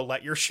Gibraltar to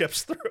let your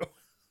ships through.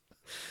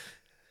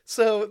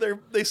 So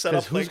they set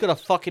up. Who's gonna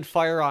fucking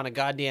fire on a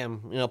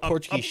goddamn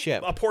Portuguese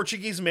ship? A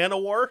Portuguese man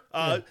of war.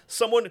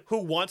 Someone who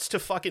wants to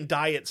fucking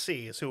die at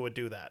sea is who would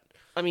do that.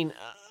 I mean,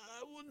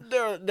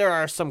 there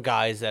are some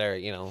guys that are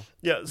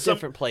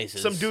different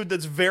places. Some dude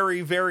that's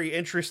very, very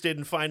interested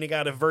in finding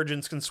out if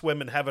virgins can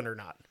swim in heaven or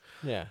not.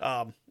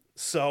 Yeah.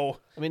 So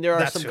I mean, there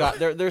are some guys.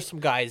 There's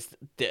some guys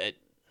that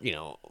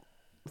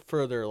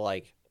further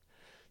to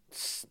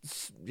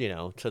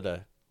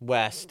the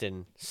west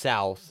and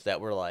south that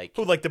were like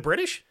who, like the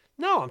British?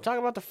 No, I'm talking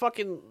about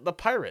the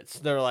pirates.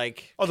 They're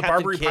like the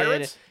Barbary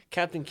pirates,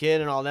 Captain Kidd,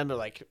 and all them. They're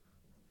like,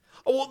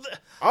 oh well,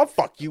 I'll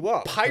fuck you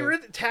up.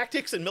 Pirate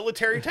tactics and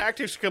military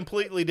tactics are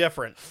completely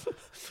different.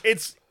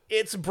 It's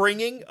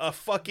bringing a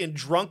fucking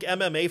drunk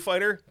MMA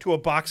fighter to a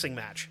boxing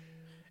match.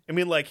 I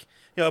mean, like,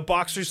 a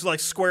boxer's like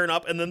squaring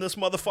up, and then this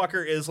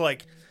motherfucker is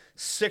like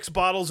 6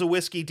 bottles of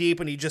whiskey deep,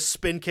 and he just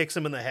spin kicks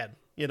him in the head.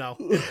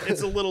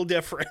 It's a little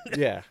different.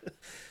 Yeah,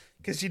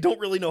 because you don't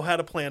really know how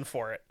to plan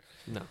for it.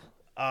 No.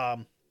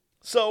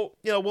 So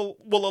we'll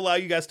allow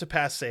you guys to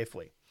pass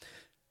safely.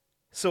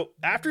 So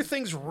after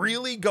things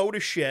really go to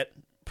shit,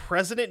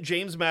 President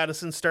James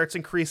Madison starts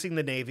increasing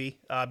the Navy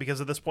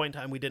because at this point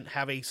in time we didn't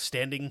have a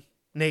standing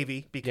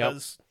Navy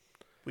because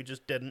we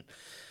just didn't.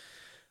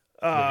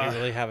 We didn't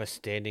really have a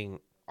standing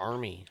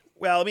army.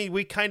 Well, I mean,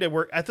 we kind of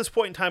were at this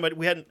point in time.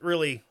 We hadn't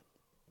really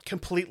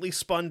completely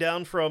spun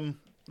down from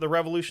the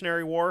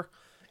Revolutionary War,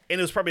 and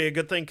it was probably a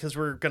good thing because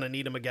we're going to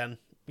need them again,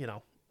 in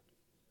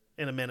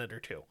a minute or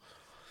two.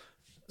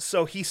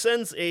 So he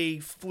sends a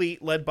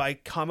fleet led by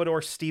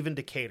Commodore Stephen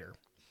Decatur.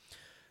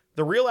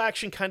 The real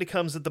action kind of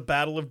comes at the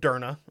Battle of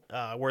Derna,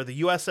 where the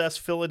USS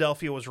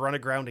Philadelphia was run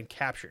aground and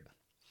captured.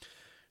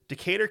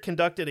 Decatur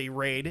conducted a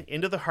raid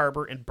into the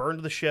harbor and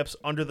burned the ships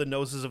under the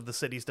noses of the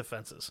city's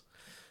defenses.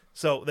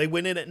 So they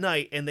went in at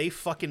night and they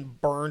fucking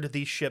burned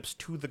these ships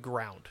to the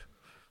ground.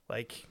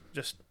 Like,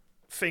 just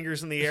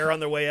fingers in the air on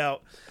their way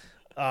out.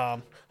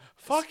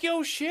 Fuck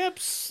your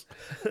ships!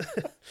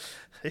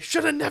 They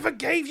should have never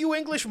gave you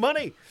English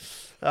money.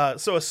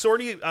 So a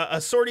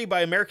sortie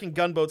by American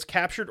gunboats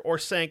captured or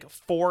sank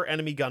 4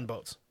 enemy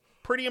gunboats.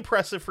 Pretty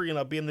impressive for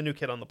being the new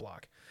kid on the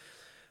block.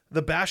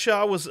 The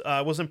Bashaw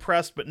was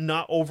impressed, but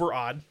not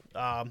overawed.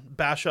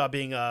 Bashaw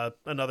being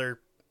another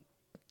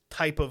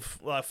type of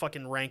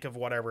fucking rank of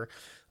whatever.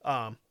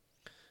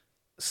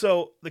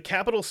 So the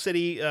capital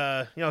city,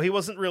 he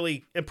wasn't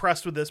really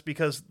impressed with this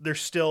because they're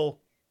still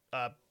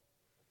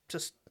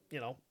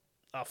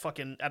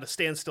fucking at a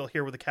standstill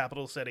here with the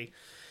capital city.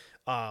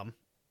 And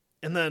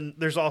then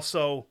there's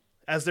also,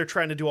 as they're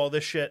trying to do all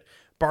this shit,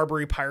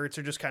 Barbary pirates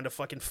are just kind of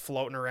fucking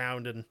floating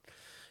around and,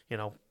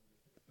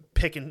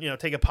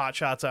 taking pot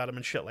shots at him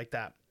and shit like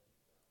that.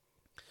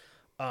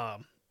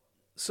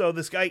 So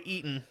this guy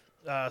Eaton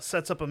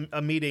sets up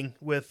a meeting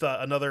with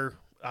another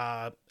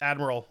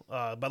admiral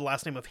by the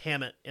last name of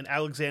Hammett in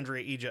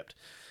Alexandria, Egypt.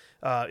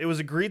 It was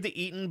agreed that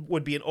Eaton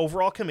would be in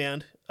overall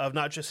command of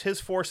not just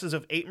his forces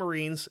of 8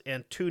 Marines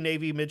and 2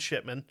 Navy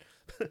midshipmen.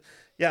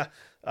 Yeah,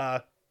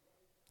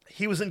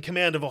 he was in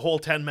command of a whole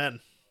 10 men.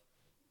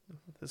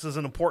 This is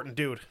an important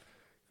dude.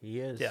 He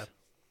is. Yeah,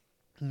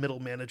 middle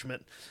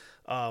management.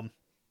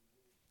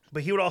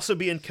 But he would also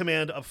be in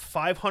command of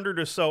 500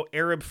 or so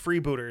Arab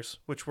freebooters,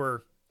 which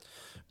were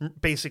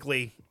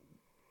basically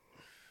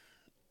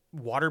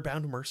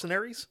waterbound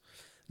mercenaries.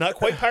 Not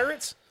quite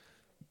pirates.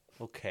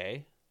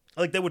 Okay.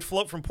 Like, they would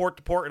float from port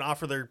to port and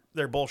offer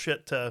their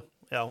bullshit to,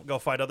 go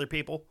fight other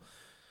people.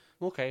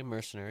 Okay,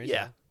 mercenaries.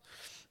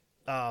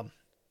 Yeah.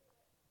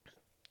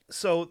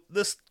 So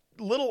this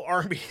little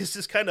army is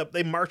just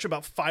they march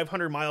about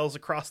 500 miles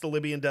across the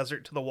Libyan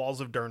desert to the walls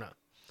of Derna.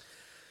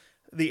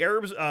 The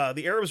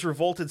Arabs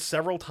revolted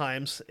several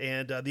times,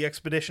 and the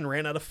expedition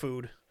ran out of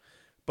food,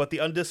 but the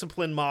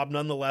undisciplined mob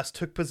nonetheless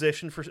took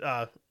position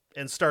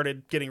and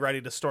started getting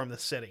ready to storm the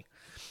city.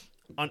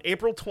 On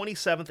April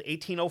 27th,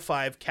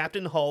 1805,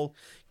 Captain Hull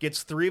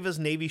gets 3 of his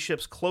Navy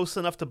ships close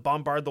enough to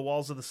bombard the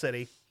walls of the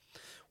city,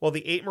 while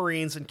the 8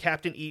 Marines and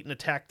Captain Eaton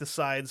attacked the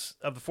sides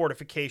of the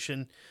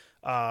fortification,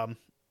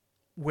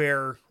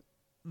 where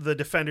the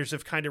defenders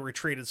have kind of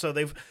retreated. So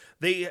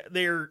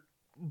they're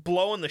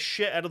blowing the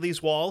shit out of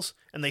these walls,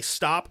 and they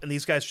stop, and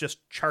these guys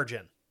just charge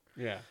in.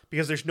 Yeah.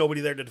 Because there's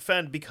nobody there to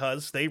defend,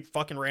 because they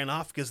fucking ran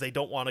off because they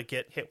don't want to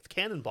get hit with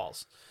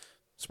cannonballs.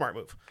 Smart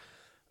move.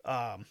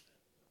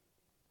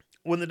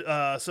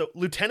 So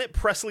Lieutenant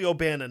Presley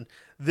O'Bannon,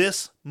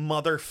 this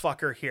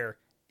motherfucker here,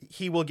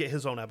 he will get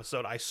his own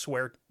episode. I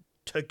swear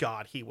to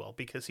God he will,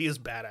 because he is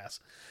badass.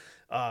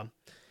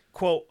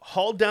 Quote,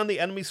 hauled down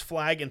the enemy's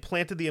flag and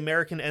planted the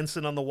American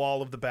ensign on the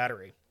wall of the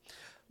battery.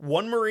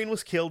 1 Marine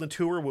was killed and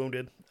 2 were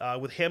wounded,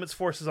 with Hammett's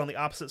forces on the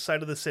opposite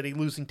side of the city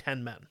losing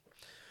 10 men.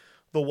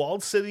 The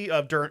walled city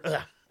of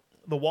Derna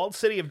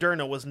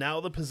was now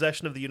the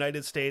possession of the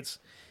United States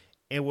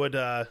and would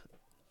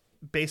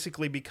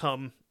basically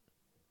become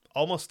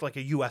almost like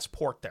a U.S.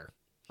 port there.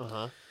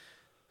 Uh-huh.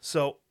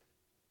 So,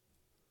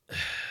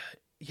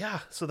 yeah,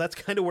 so that's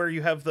kind of where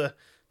you have to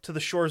the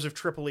shores of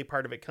Tripoli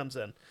part of it comes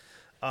in.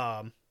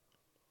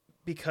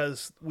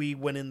 Because we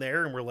went in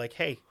there and we're like,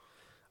 hey,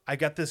 I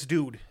got this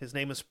dude. His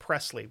name is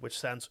Presley, which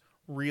sounds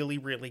really,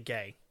 really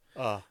gay.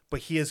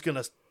 But he is going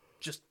to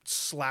just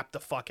slap the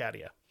fuck out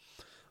of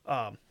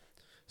you.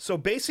 So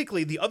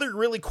basically, the other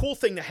really cool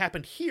thing that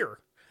happened here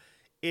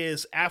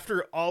is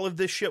after all of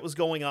this shit was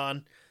going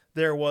on,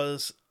 there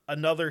was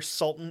another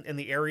sultan in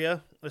the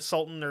area, a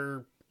sultan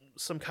or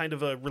some kind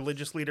of a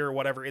religious leader or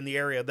whatever in the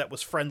area that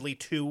was friendly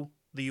to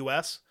the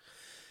U.S.,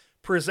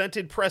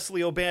 presented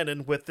Presley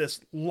O'Bannon with this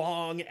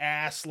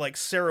long-ass,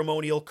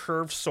 ceremonial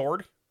curved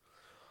sword.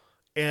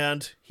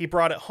 And he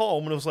brought it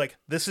home and was like,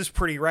 this is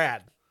pretty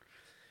rad.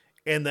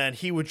 And then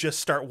he would just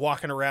start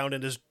walking around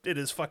in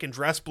his fucking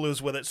dress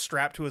blues with it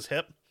strapped to his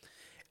hip.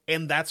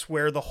 And that's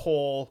where the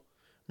whole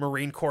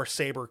Marine Corps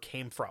saber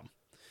came from.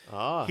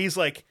 He's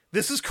like,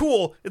 this is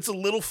cool. It's a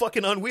little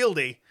fucking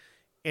unwieldy.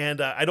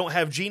 And I don't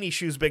have genie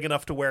shoes big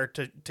enough to wear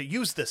to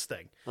use this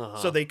thing.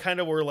 So they kind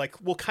of were like,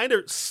 we'll kind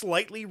of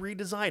slightly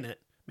redesign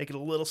it, make it a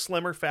little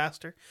slimmer,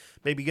 faster,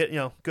 maybe get,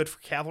 good for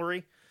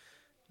cavalry.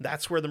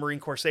 That's where the Marine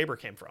Corps saber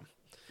came from.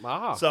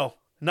 Wow. So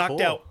knocked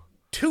Cool. out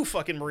 2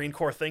 fucking Marine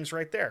Corps things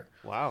right there.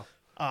 Wow.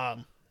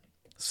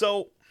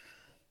 So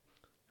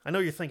I know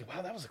you're thinking,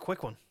 wow, that was a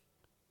quick one.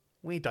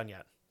 We ain't done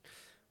yet.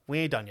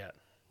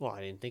 Well,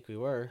 I didn't think we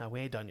were. No,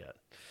 we ain't done yet.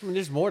 I mean,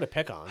 there's more to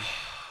pick on.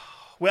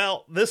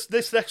 Well, this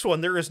next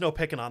one, there is no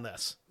picking on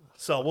this.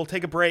 So we'll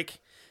take a break,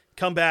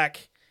 come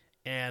back,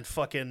 and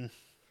fucking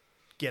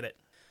get it.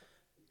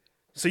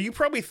 So you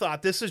probably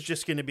thought this is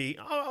just going to be,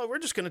 we're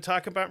just going to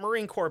talk about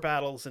Marine Corps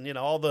battles and,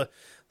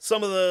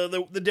 some of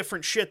the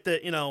different shit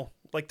that,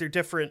 they're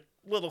different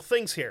little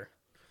things here.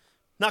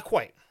 Not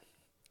quite.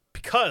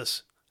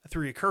 Because I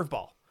threw you a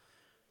curveball.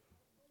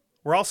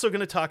 We're also going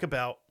to talk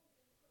about,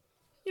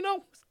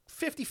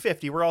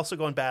 50-50. We're also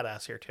going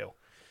badass here too.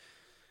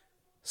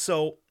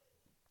 So,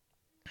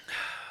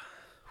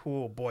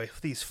 oh boy,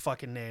 these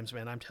fucking names,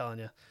 man, I'm telling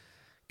you.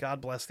 God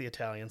bless the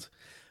Italians.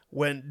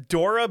 When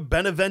Dora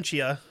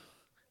Beneventia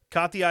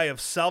caught the eye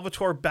of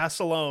Salvatore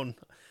Basilone,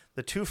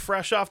 the 2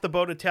 fresh off the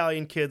boat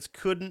Italian kids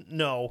couldn't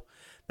know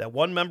that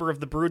one member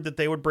of the brood that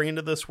they would bring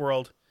into this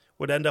world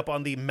would end up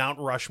on the Mount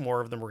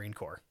Rushmore of the Marine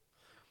Corps.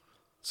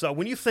 So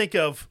when you think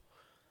of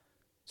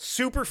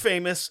super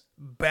famous,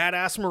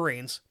 badass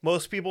Marines,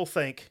 most people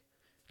think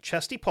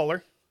Chesty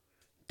Puller,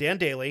 Dan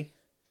Daly,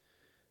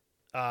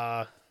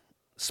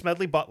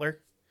 Smedley Butler,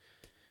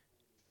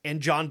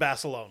 and John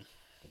Basilone.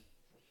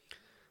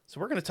 So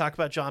we're going to talk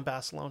about John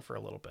Basilone for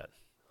a little bit.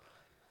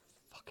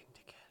 Fucking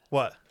dickhead.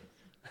 What?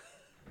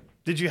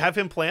 Did you have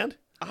him planned?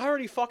 I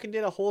already fucking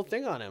did a whole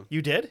thing on him.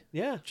 You did?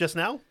 Yeah. Just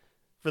now?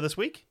 For this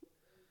week?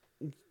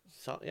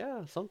 So,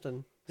 yeah,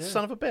 something. Yeah.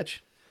 Son of a bitch.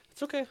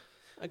 It's okay.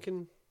 I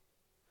can.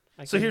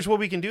 So here's what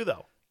we can do,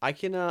 though. I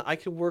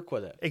can work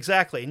with it.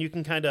 Exactly, and you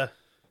can kind of.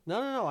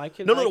 No. I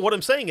can. No. What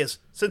I'm saying is,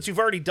 since you've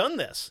already done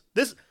this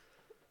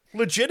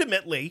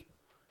legitimately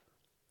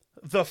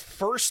the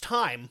first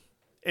time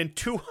in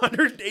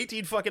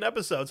 218 fucking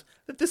episodes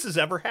that this has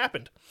ever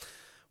happened,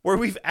 where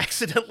we've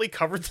accidentally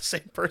covered the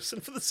same person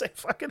for the same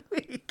fucking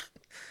week.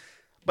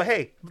 But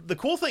hey, the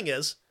cool thing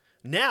is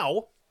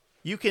now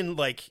you can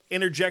like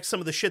interject some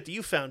of the shit that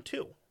you found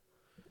too,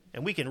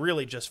 and we can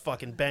really just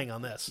fucking bang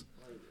on this.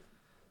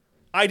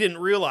 I didn't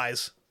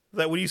realize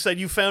that when you said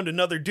you found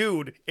another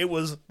dude, it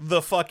was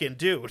the fucking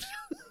dude.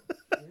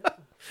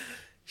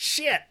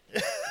 Shit.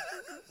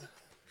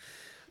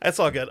 That's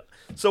all good.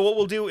 So what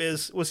we'll do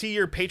is, was he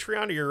your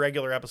Patreon or your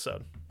regular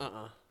episode?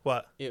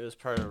 What? It was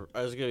part of.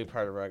 I was gonna be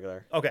part of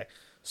regular Okay.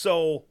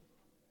 So.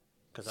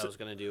 because I was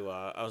gonna do.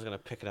 I was gonna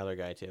pick another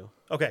guy too.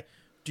 Okay.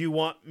 Do you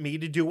want me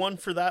to do one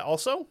for that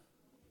also?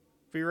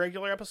 For your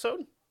regular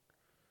episode?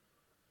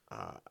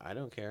 I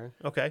don't care.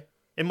 Okay.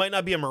 It might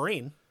not be a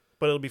Marine,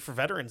 but it'll be for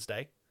Veterans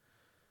Day.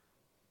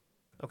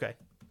 Okay.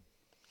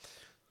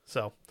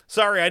 So,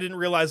 sorry, I didn't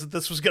realize that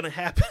this was going to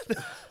happen.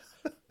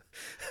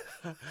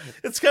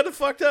 It's kind of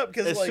fucked up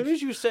because As soon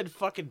as you said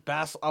fucking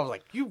Bass, I was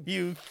like,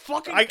 you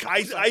fucking.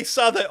 I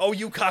saw the "oh,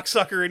 you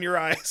cocksucker" in your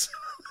eyes.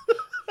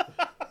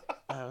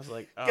 I was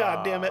like,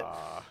 God damn it.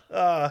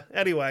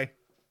 Anyway,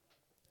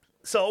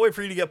 so I'll wait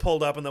for you to get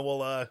pulled up, and then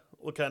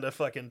we'll kind of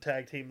fucking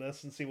tag team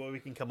this and see what we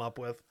can come up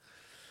with.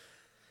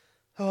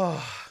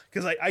 Oh,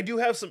 because I do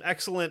have some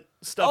excellent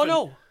stuff. Oh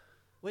no!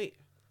 Wait,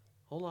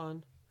 hold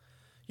on.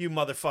 You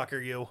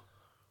motherfucker, you.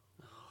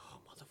 Oh,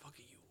 motherfucker,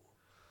 you.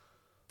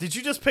 Did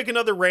you just pick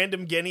another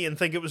random guinea and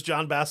think it was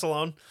John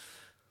Basilone?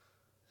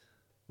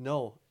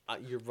 No,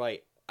 you're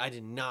right. I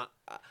did not.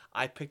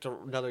 I picked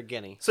another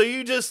guinea. So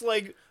you just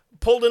like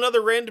pulled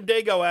another random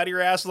dago out of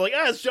your ass, like,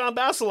 it's John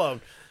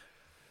Basilone.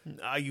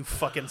 Ah, you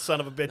fucking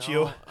son of a bitch,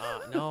 you.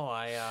 No,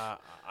 I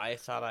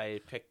thought I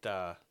picked.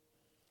 Yeah,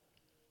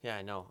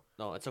 no,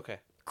 it's okay.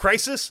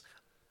 Crisis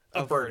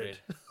averted.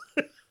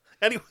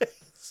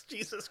 Anyways,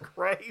 Jesus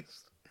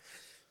Christ.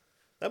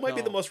 That might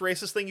be the most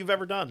racist thing you've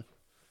ever done.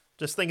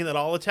 Just thinking that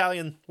all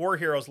Italian war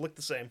heroes look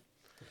the same.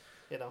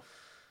 You know.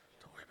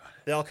 Don't worry about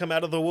it. They all come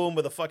out of the womb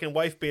with a fucking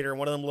wife beater and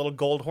one of them little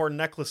gold horn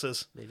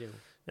necklaces. They do.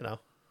 You know.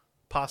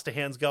 Pasta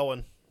hands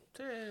going.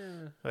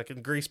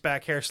 Fucking grease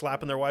back hair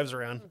slapping their wives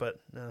around.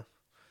 But no.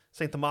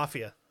 This ain't the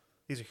mafia.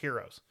 These are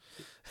heroes.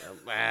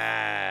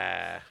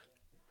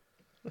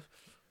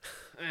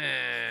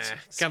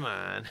 Come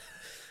on.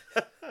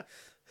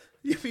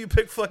 You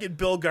pick fucking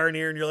Bill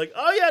Garnier and you're like,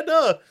 oh yeah,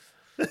 no.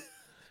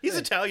 He's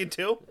Italian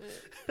too.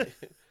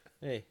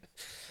 Hey.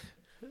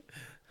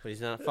 But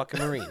he's not a fucking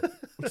Marine.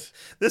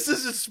 This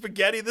isn't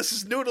spaghetti. This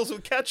is noodles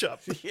with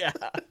ketchup. Yeah.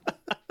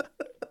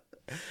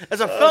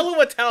 As a fellow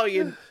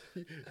Italian,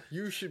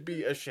 you should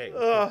be ashamed.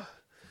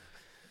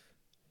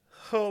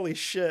 Holy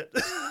shit.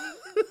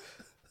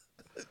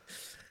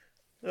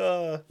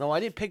 No, I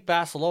didn't pick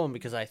Basilone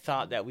because I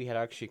thought that we had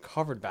actually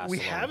covered Basilone. We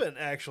haven't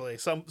actually.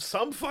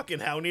 Some fucking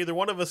how neither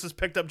one of us has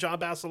picked up John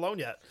Basilone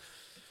yet.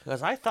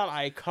 Because I thought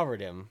I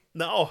covered him.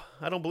 No,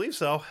 I don't believe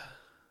so.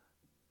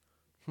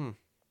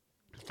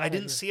 I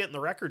didn't see it in the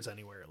records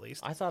anywhere, at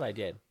least. I thought I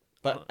did.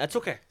 But that's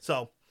okay.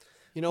 So,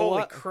 you know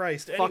holy what?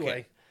 Christ. Fuck Anyway.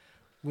 it.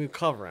 We'll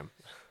cover him.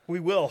 We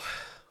will.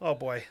 Oh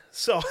boy.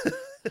 So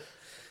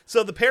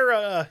so the pair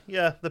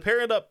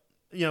end up,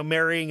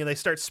 marrying and they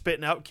start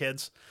spitting out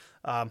kids.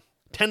 10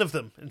 of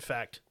them, in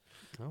fact.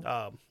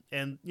 Oh.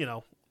 And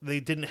they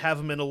didn't have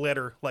them in a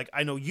litter. Like,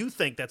 I know you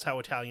think that's how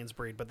Italians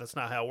breed, but that's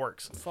not how it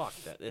works. Fuck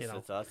that.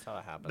 That's how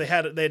it happens. They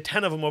had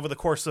 10 of them over the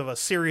course of a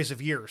series of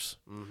years.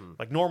 Mm-hmm.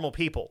 Like normal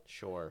people.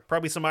 Sure.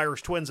 Probably some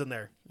Irish twins in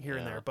there, here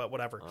and there, but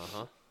whatever.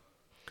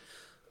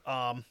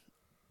 I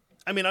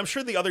mean, I'm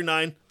sure the other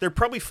 9, they're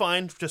probably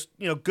fine, just,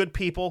 good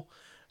people.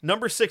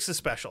 Number 6 is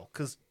special,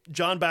 because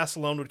John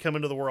Basilone would come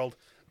into the world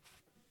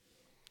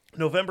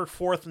November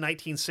 4th,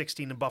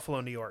 1916 in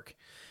Buffalo, New York.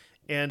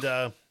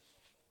 And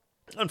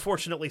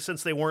unfortunately,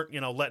 since they weren't,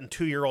 letting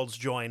 2-year-olds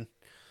join,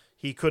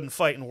 he couldn't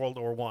fight in World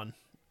War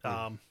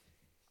I.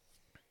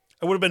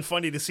 It would have been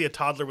funny to see a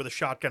toddler with a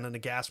shotgun and a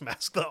gas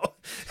mask, though.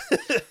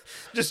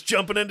 Just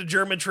jumping into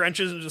German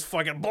trenches and just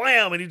fucking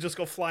blam, and he'd just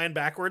go flying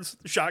backwards.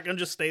 The shotgun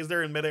just stays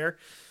there in midair.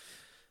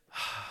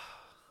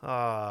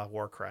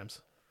 War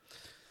crimes.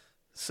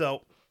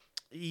 So,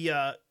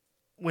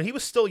 when he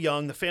was still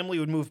young, the family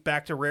would move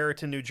back to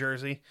Raritan, New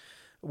Jersey,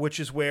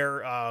 which is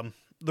where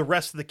the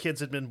rest of the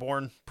kids had been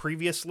born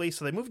previously.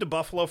 So they moved to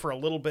Buffalo for a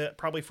little bit,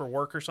 probably for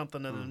work or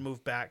something, and then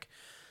moved back.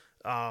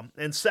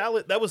 And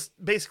Sal, that was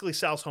basically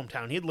Sal's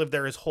hometown. He had lived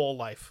there his whole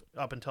life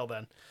up until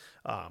then.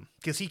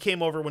 Because he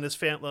came over when his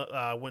family,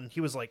 when he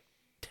was like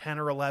 10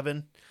 or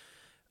 11.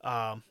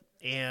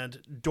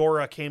 And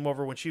Dora came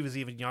over when she was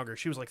even younger.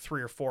 She was like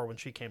 3 or 4 when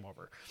she came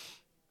over.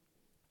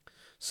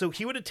 So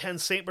he would attend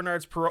St.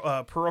 Bernard's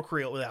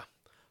parochial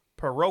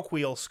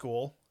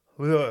school.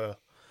 And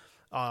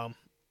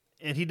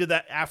he did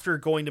that after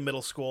going to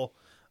middle school.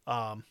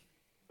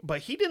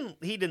 But he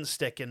didn't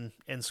stick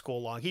in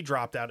school long. He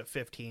dropped out at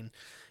 15,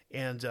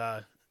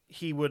 and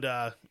he would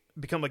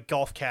become a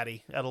golf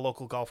caddy at a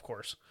local golf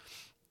course.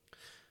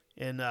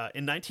 In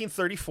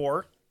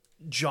 1934,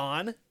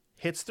 John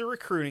hits the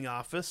recruiting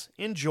office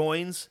and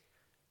joins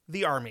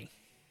the Army.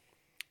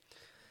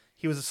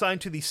 He was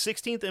assigned to the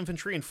 16th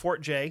Infantry in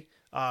Fort Jay,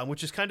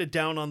 which is kind of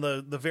down on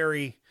the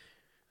very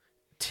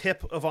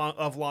tip of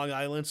Long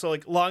Island. So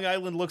like Long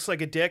Island looks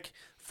like a dick.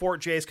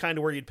 Fort Jay is kind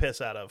of where you'd piss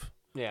out of.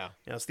 Yeah.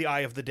 It's the eye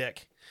of the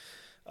dick.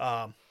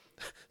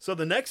 So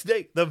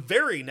the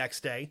very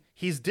next day,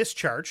 he's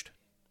discharged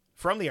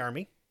from the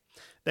Army.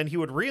 Then he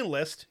would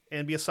re-enlist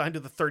and be assigned to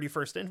the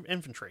 31st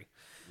Infantry.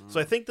 So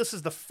I think this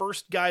is the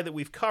first guy that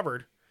we've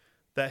covered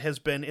that has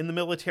been in the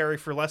military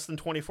for less than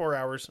 24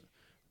 hours,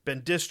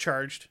 been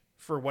discharged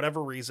for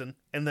whatever reason,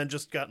 and then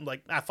just gotten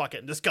like, fuck it,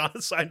 and just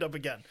got signed up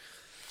again.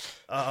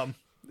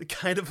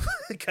 Kind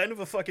of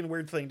a fucking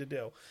weird thing to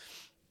do.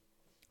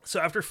 So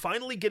after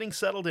finally getting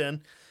settled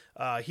in,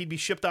 he'd be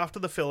shipped off to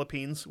the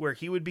Philippines, where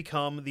he would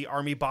become the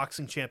Army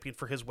boxing champion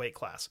for his weight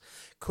class.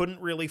 Couldn't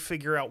really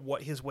figure out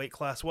what his weight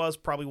class was.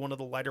 Probably one of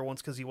the lighter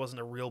ones because he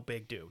wasn't a real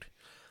big dude.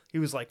 He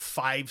was like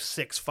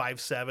 5'6",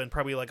 5'7",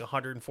 probably like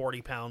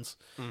 140 pounds.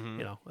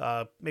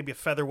 Mm-hmm. Maybe a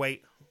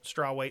featherweight,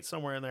 straw weight,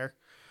 somewhere in there.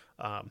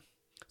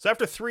 So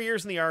after 3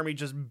 years in the Army,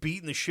 just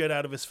beating the shit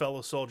out of his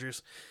fellow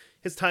soldiers,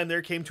 his time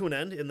there came to an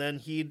end, and then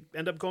he'd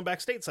end up going back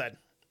stateside.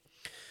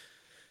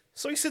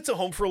 So he sits at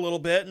home for a little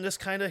bit and just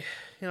kind of,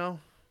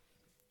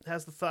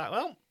 has the thought,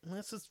 well,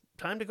 this is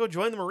time to go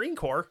join the Marine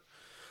Corps.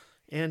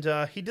 And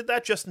he did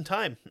that just in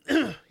time.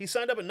 He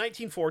signed up in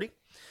 1940,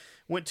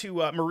 went to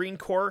Marine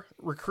Corps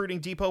Recruiting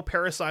Depot,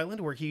 Paris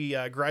Island, where he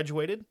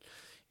graduated,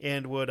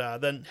 and would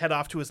then head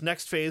off to his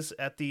next phase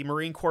at the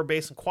Marine Corps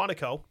base in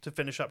Quantico to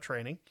finish up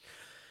training.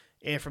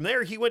 And from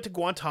there, he went to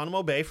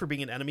Guantanamo Bay for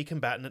being an enemy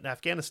combatant in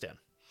Afghanistan.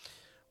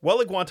 While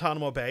at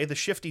Guantanamo Bay, the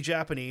shifty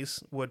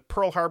Japanese would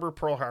Pearl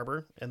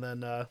Harbor, and then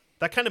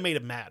that kind of made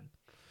him mad.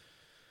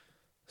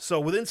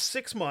 So within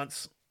 6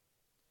 months,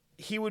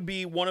 he would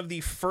be one of the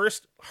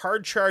first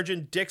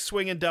hard-charging,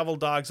 dick-swinging devil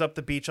dogs up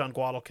the beach on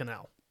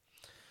Guadalcanal.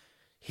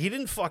 He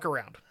didn't fuck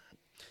around.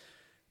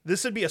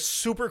 This would be a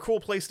super cool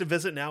place to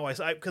visit now,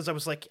 because I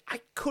was like,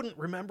 I couldn't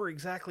remember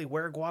exactly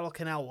where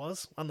Guadalcanal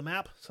was on the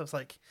map. So I was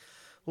like,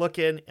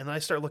 looking, and then I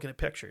start looking at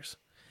pictures.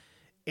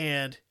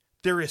 And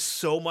there is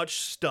so much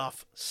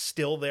stuff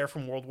still there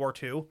from World War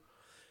II.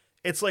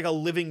 It's like a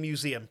living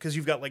museum, because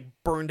you've got like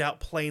burned out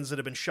planes that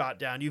have been shot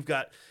down. You've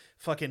got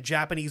fucking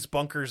Japanese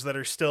bunkers that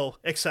are still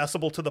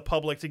accessible to the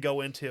public to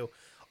go into.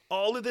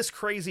 All of this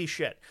crazy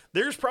shit.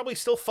 There's probably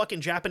still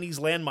fucking Japanese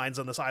landmines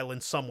on this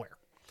island somewhere.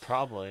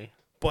 Probably.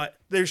 But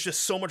there's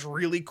just so much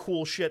really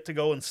cool shit to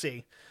go and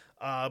see.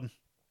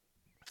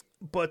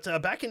 But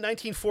back in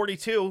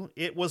 1942,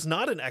 it was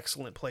not an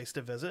excellent place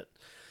to visit.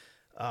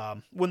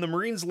 When the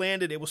Marines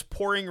landed, it was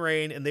pouring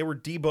rain, and they were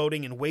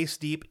deboating in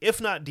waist-deep,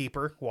 if not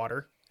deeper,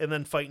 water, and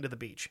then fighting to the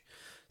beach.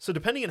 So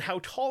depending on how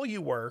tall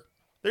you were,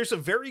 there's a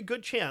very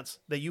good chance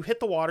that you hit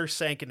the water,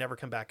 sank, and never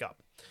come back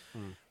up.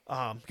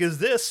 Because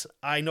this,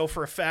 I know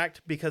for a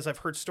fact, because I've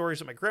heard stories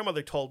that my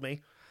grandmother told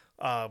me.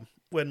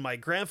 When my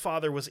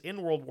grandfather was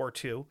in World War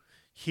II,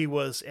 he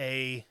was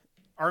a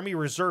Army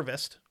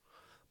reservist,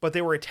 but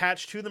they were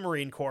attached to the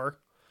Marine Corps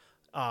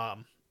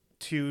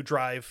to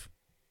drive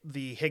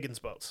the Higgins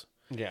boats.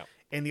 Yeah.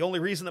 And the only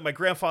reason that my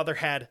grandfather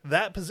had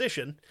that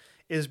position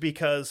is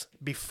because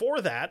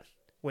before that,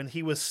 when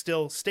he was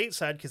still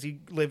stateside, because he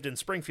lived in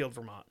Springfield,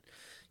 Vermont,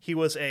 he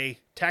was a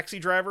taxi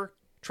driver,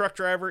 truck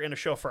driver, and a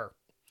chauffeur.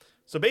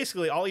 So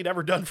basically, all he'd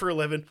ever done for a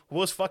living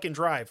was fucking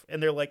drive.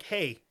 And they're like,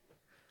 hey,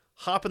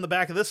 hop in the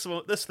back of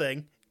this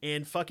thing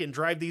and fucking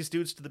drive these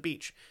dudes to the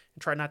beach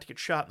and try not to get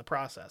shot in the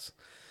process.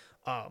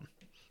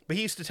 But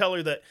he used to tell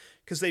her that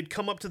because they'd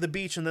come up to the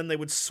beach and then they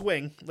would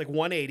swing like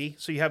 180.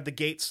 So you have the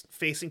gates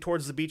facing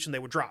towards the beach and they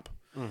would drop.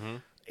 Mm-hmm.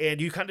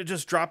 And you kind of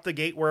just drop the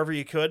gate wherever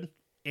you could.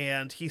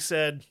 And he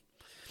said,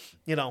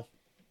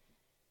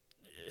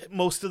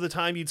 most of the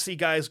time you'd see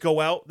guys go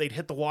out, they'd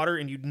hit the water,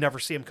 and you'd never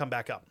see them come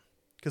back up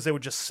because they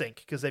would just sink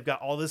because they've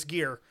got all this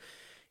gear,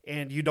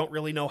 and you don't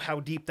really know how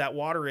deep that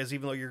water is,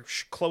 even though you're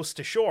close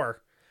to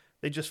shore.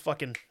 They just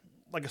fucking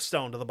like a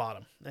stone to the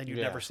bottom, and you'd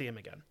never see him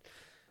again.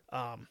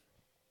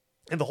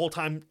 And the whole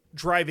time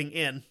driving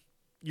in,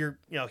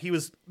 he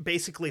was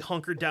basically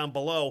hunkered down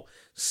below,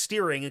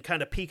 steering and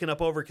kind of peeking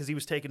up over because he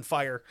was taking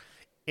fire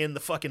in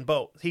the fucking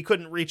boat. He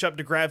couldn't reach up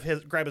to grab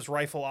his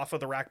rifle off of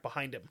the rack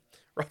behind him,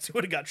 or else he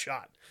would have got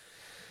shot.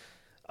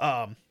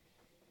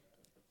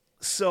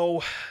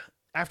 So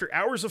after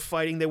hours of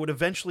fighting, they would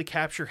eventually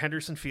capture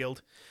Henderson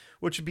Field,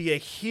 which would be a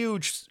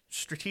huge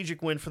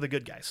strategic win for the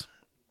good guys.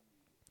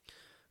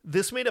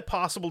 This made it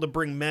possible to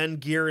bring men,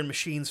 gear, and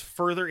machines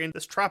further in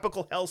this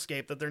tropical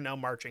hellscape that they're now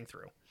marching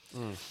through.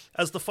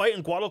 As the fight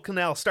in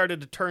Guadalcanal started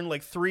to turn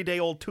like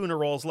 3-day-old tuna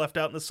rolls left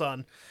out in the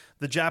sun,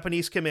 the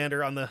Japanese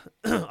commander on the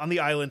on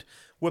the island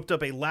whipped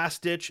up a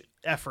last-ditch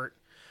effort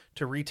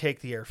to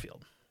retake the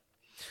airfield.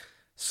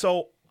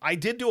 So I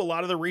did do a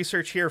lot of the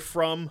research here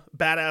from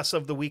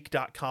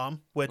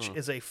badassoftheweek.com, which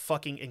is a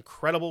fucking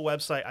incredible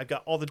website. I've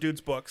got all the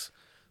dude's books.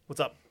 What's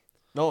up?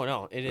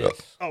 No, it is.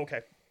 Oh,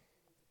 okay.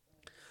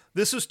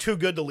 This is too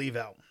good to leave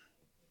out.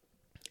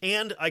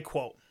 And I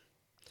quote,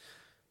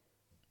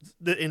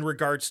 in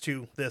regards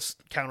to this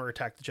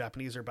counterattack the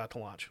Japanese are about to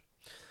launch.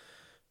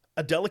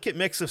 A delicate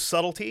mix of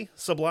subtlety,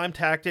 sublime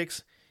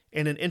tactics,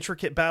 and an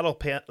intricate battle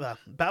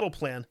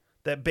plan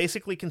that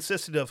basically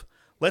consisted of,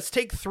 let's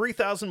take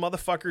 3,000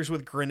 motherfuckers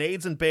with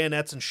grenades and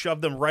bayonets and shove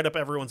them right up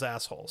everyone's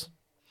assholes.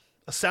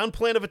 A sound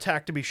plan of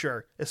attack, to be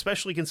sure,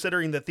 especially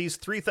considering that these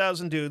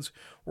 3,000 dudes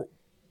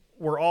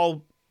were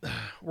all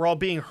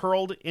being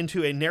hurled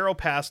into a narrow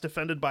pass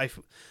defended by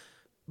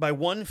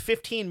one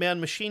 15-man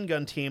machine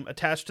gun team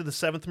attached to the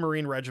 7th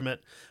Marine Regiment,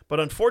 but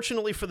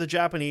unfortunately for the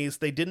Japanese,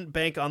 they didn't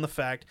bank on the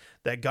fact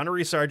that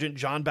Gunnery Sergeant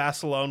John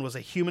Basilone was a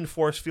human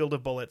force field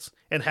of bullets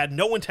and had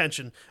no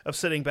intention of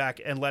sitting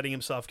back and letting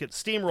himself get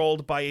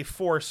steamrolled by a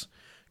force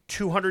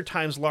 200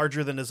 times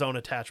larger than his own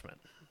attachment.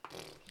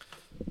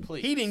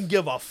 Please. He didn't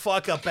give a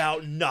fuck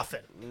about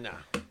nothing.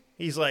 Nah.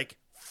 He's like,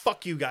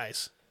 fuck you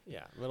guys.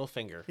 Yeah, middle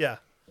finger. Yeah.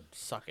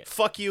 Suck it.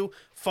 Fuck you.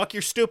 Fuck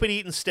your stupid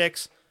eating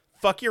sticks.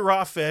 Fuck your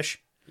raw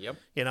fish. Yep.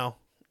 You know,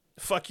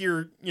 fuck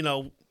your,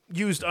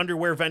 used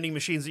underwear vending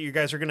machines that you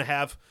guys are going to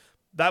have.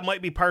 That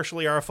might be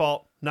partially our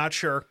fault. Not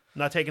sure.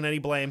 Not taking any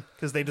blame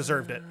because they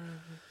deserved it.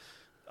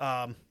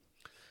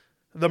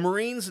 The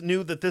Marines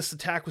knew that this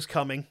attack was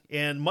coming,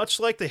 and much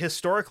like the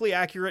historically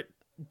accurate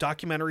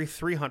documentary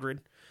 300,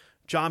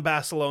 John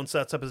Basilone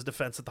sets up his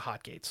defense at the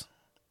hot gates.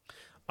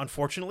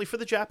 Unfortunately for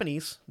the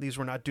Japanese, these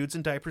were not dudes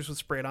in diapers with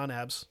sprayed-on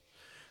abs.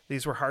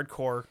 These were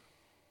hardcore,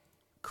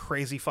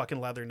 crazy fucking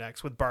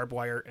leathernecks with barbed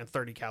wire and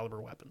 .30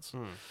 caliber weapons.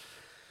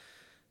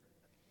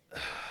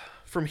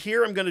 From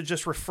here, I'm going to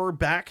just refer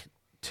back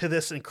to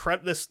this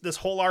this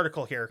whole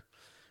article here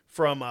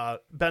from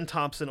Ben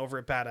Thompson over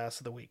at Badass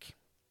of the Week.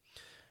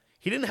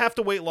 He didn't have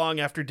to wait long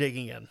after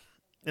digging in.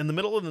 In the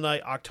middle of the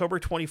night, October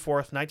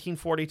 24th,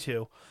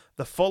 1942,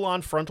 the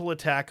full-on frontal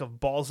attack of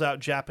balls-out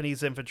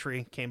Japanese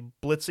infantry came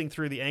blitzing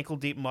through the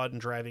ankle-deep mud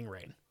and driving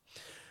rain.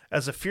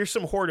 As a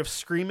fearsome horde of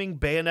screaming,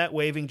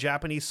 bayonet-waving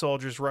Japanese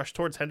soldiers rushed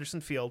towards Henderson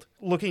Field,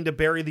 looking to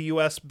bury the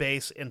U.S.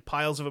 base in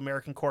piles of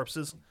American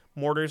corpses,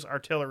 mortars,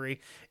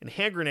 artillery, and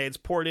hand grenades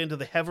poured into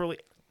the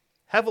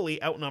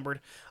heavily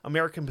outnumbered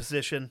American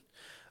position,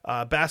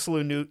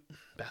 Basilone,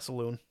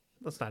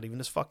 that's not even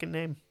his fucking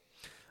name.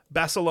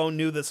 Basilone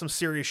knew that some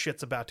serious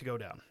shit's about to go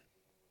down.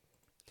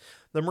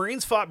 The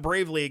Marines fought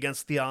bravely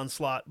against the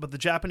onslaught, but the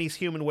Japanese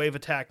human wave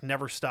attack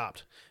never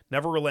stopped,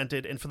 never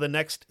relented, and for the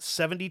next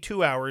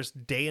 72 hours,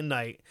 day and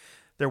night,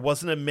 there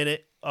wasn't a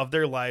minute of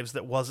their lives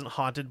that wasn't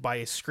haunted by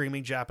a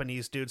screaming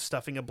Japanese dude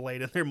stuffing a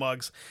blade in their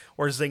mugs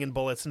or zinging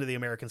bullets into the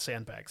American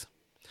sandbags.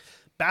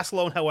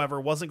 Basilone,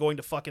 however, wasn't going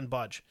to fucking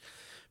budge.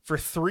 For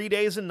 3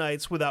 days and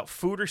nights without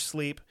food or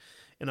sleep,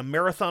 in a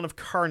marathon of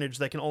carnage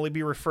that can only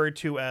be referred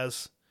to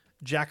as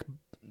Jack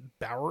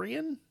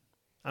Bauerian?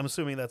 I'm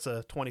assuming that's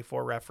a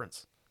 24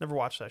 reference. Never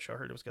watched that show. I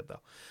heard it was good, though.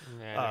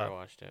 Yeah, I never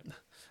watched it.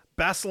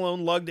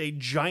 Basilone lugged a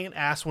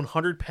giant-ass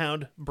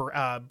 100-pound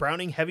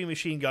Browning heavy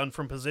machine gun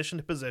from position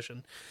to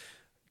position,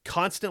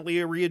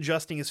 constantly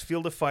readjusting his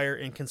field of fire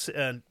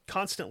and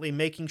constantly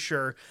making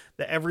sure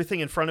that everything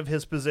in front of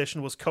his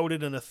position was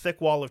coated in a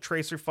thick wall of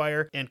tracer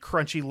fire and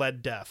crunchy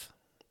lead death.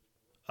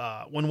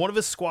 When one of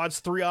his squad's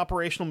 3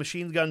 operational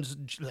machine guns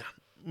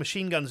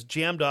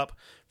jammed up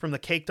from the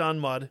caked-on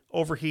mud,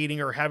 overheating,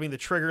 or having the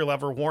trigger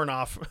lever worn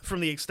off from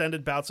the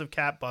extended bouts of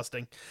cap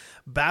busting,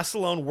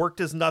 Basilone worked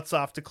his nuts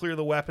off to clear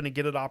the weapon and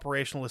get it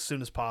operational as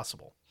soon as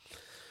possible.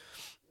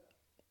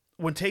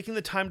 When taking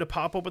the time to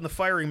pop open the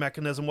firing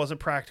mechanism wasn't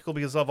practical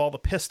because of all the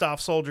pissed-off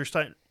soldiers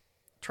trying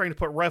to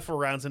put rifle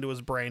rounds into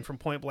his brain from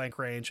point-blank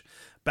range,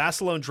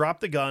 Basilone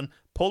dropped the gun,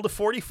 pulled a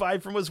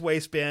 .45 from his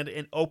waistband,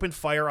 and opened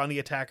fire on the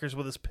attackers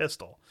with his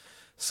pistol,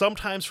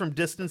 sometimes from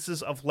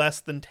distances of less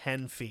than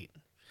 10 feet.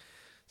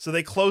 So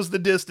they closed the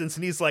distance,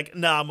 and he's like,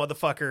 nah,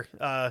 motherfucker,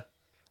 I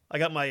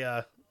got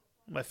my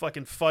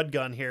fucking FUD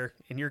gun here,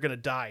 and you're going to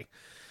die.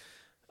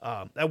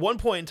 At one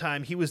point in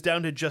time, he was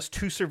down to just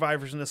 2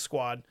 survivors in his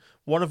squad,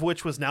 one of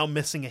which was now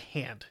missing a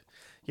hand.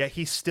 Yet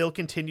he still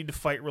continued to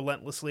fight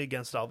relentlessly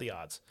against all the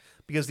odds.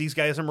 Because these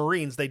guys are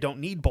Marines, they don't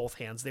need both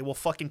hands. They will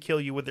fucking kill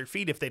you with their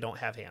feet if they don't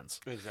have hands.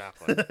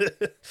 Exactly.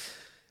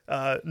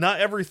 Not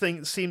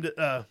everything seemed...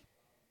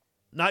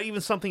 not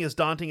even something as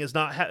daunting as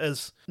not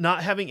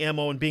having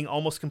ammo and being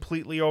almost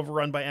completely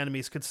overrun by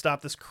enemies could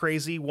stop this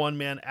crazy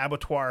one-man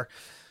abattoir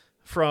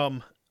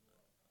from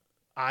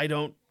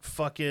IDKFA.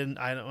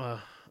 I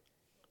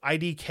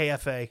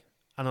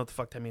don't know what the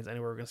fuck that means.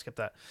 Anyway, we're going to skip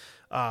that.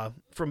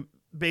 From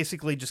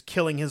basically just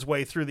killing his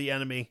way through the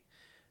enemy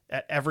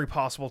at every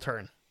possible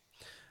turn.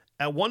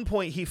 At one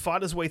point, he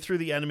fought his way through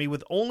the enemy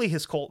with only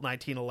his Colt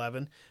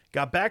 1911,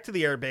 got back to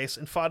the airbase,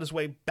 and fought his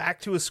way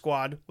back to his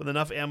squad with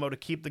enough ammo to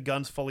keep the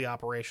guns fully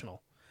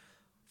operational.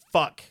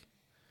 Fuck.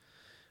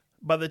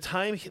 By the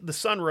time the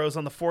sun rose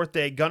on the 4th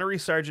day, Gunnery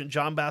Sergeant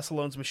John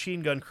Basilone's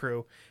machine gun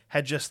crew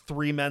had just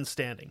 3 men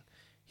standing.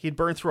 He had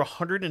burned through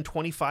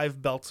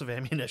 125 belts of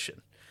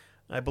ammunition.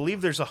 I believe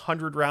there's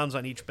 100 rounds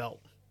on each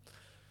belt.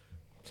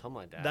 Something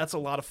like that. That's a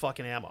lot of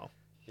fucking ammo.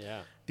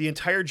 Yeah. The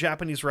entire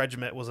Japanese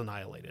regiment was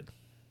annihilated.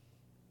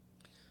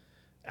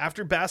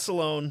 After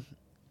Basilone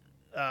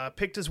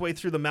picked his way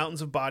through the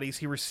mountains of bodies,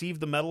 he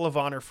received the Medal of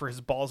Honor for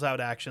his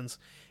balls-out actions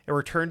and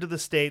returned to the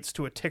States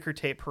to a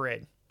ticker-tape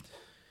parade.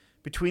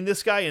 Between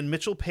this guy and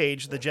Mitchell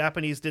Page, the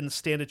Japanese didn't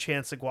stand a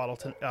chance at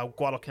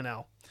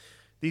Guadalcanal.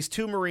 These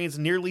two Marines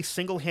nearly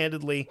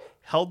single-handedly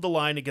held the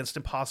line against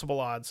impossible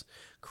odds,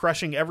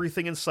 crushing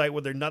everything in sight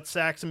with their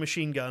nutsacks and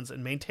machine guns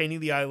and maintaining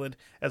the island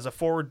as a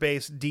forward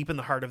base deep in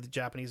the heart of the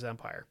Japanese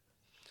Empire.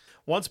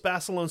 Once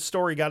Basilone's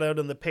story got out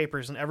in the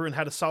papers and everyone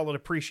had a solid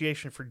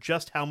appreciation for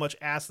just how much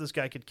ass this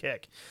guy could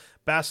kick,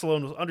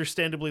 Basilone was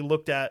understandably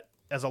looked at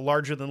as a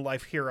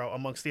larger-than-life hero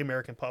amongst the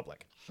American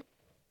public.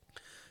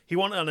 He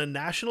went on a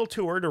national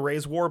tour to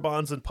raise war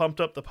bonds and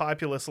pumped up the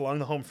populace along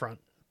the home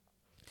front.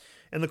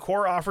 And the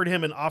Corps offered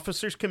him an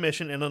officer's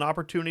commission and an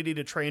opportunity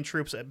to train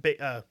troops at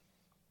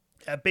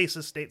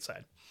bases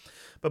stateside.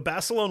 But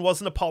Basilone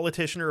wasn't a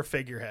politician or a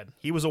figurehead.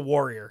 He was a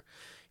warrior.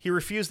 He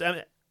refused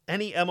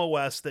any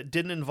MOS that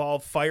didn't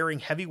involve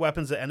firing heavy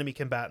weapons at enemy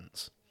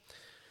combatants,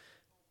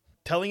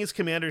 telling his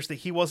commanders that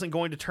he wasn't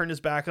going to turn his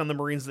back on the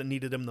Marines that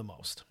needed him the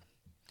most.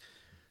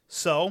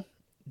 So,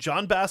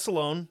 John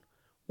Basilone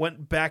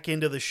went back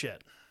into the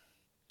shit.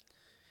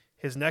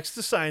 His next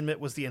assignment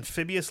was the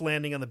amphibious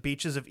landing on the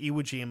beaches of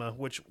Iwo Jima,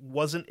 which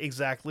wasn't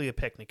exactly a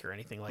picnic or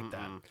anything like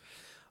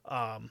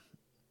that.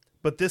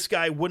 But this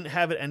guy wouldn't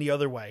have it any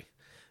other way.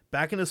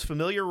 Back in his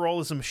familiar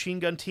role as a machine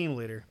gun team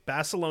leader,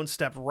 Basilone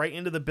stepped right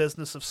into the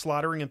business of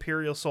slaughtering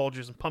Imperial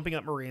soldiers and pumping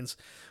up Marines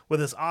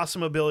with his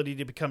awesome ability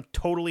to become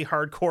totally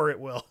hardcore at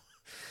will.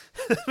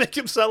 Make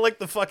him sound like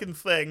the fucking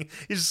thing.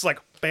 He's just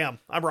like, bam,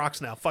 I'm rocks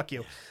now. Fuck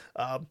you.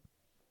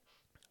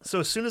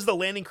 So as soon as the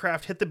landing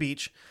craft hit the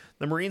beach,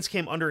 the Marines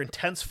came under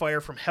intense fire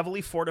from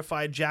heavily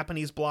fortified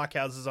Japanese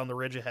blockhouses on the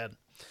ridge ahead.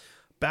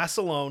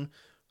 Basilone,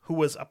 who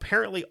was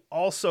apparently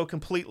also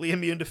completely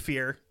immune to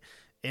fear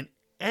in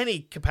any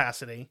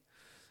capacity,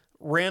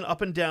 ran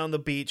up and down the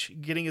beach,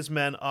 getting his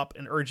men up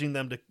and urging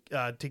them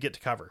to get to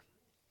cover.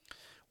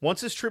 Once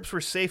his troops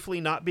were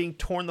safely not being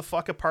torn the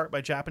fuck apart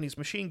by Japanese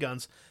machine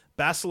guns,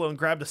 Basilone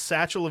grabbed a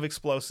satchel of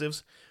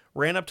explosives,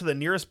 ran up to the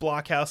nearest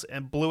blockhouse,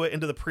 and blew it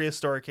into the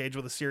prehistoric age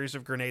with a series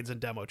of grenades and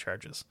demo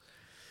charges.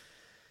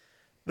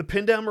 The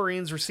pinned-down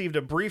Marines received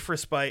a brief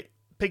respite,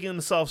 picking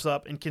themselves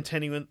up and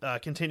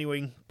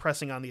continuing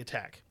pressing on the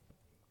attack.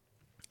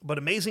 But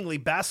amazingly,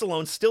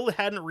 Basilone still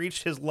hadn't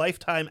reached his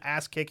lifetime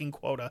ass-kicking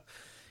quota.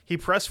 He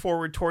pressed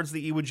forward towards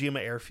the Iwo Jima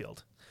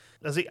airfield.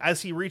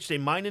 As he reached a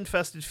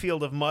mine-infested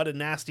field of mud and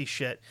nasty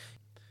shit,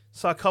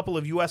 saw a couple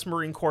of U.S.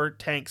 Marine Corps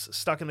tanks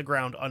stuck in the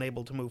ground,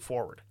 unable to move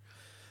forward.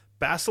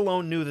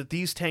 Basilone knew that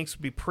these tanks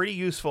would be pretty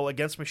useful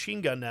against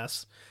machine gun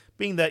nests,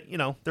 being that,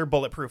 they're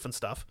bulletproof and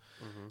stuff.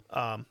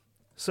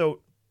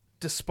 So,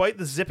 despite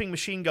the zipping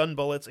machine gun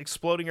bullets,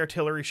 exploding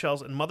artillery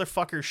shells, and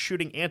motherfuckers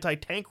shooting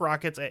anti-tank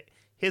rockets at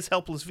his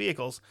helpless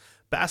vehicles,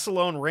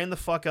 Basilone ran the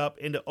fuck up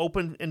into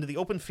the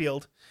open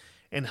field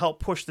and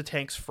helped push the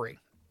tanks free.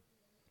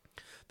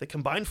 The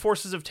combined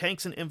forces of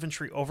tanks and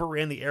infantry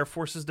overran the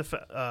airfield's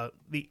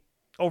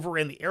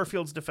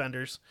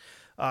defenders,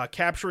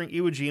 capturing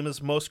Iwo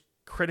Jima's most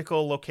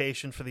critical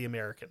location for the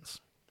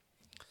Americans.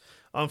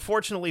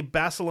 Unfortunately,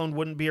 Basilone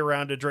wouldn't be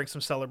around to drink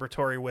some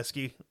celebratory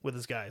whiskey with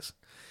his guys.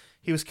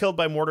 He was killed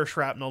by mortar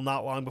shrapnel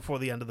not long before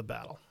the end of the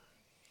battle.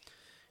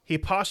 He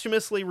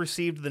posthumously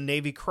received the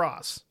Navy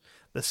Cross,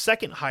 the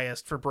second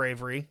highest for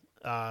bravery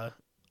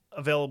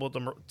available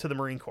to the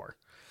Marine Corps,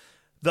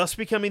 thus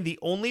becoming the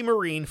only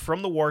Marine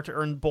from the war to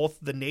earn both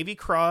the Navy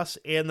Cross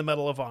and the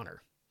Medal of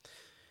Honor.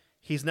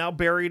 He's now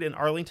buried in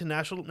Arlington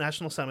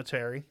National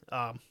Cemetery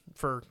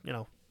for,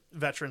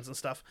 veterans and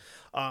stuff.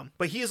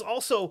 But he is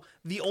also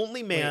the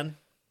only man...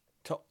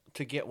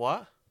 To get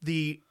what?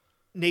 The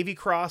Navy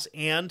Cross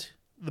and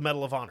the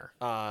Medal of Honor.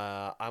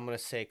 I'm going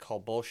to say call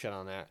bullshit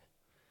on that.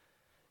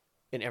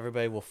 And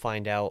everybody will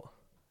find out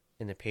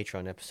in the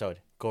Patreon episode.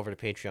 Go over to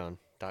patreon.com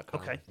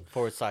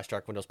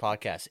 /Dark Windows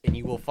Podcast. And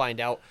you will find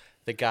out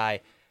the guy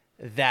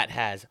that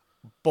has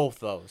both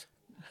those.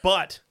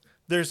 But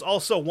there's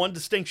also one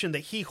distinction that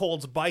he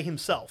holds by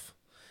himself.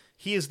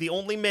 He is the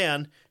only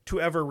man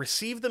to ever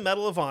receive the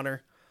Medal of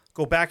Honor,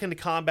 go back into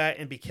combat,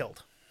 and be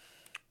killed.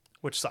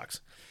 Which sucks.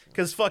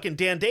 Because fucking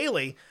Dan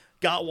Daly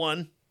got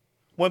one,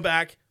 went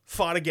back,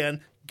 fought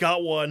again,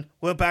 got one,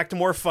 went back to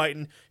more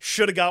fighting,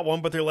 should have got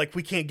one, but they're like,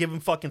 we can't give him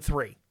fucking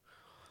 3.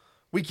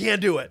 We can't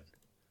do it.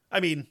 I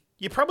mean,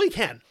 you probably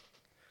can.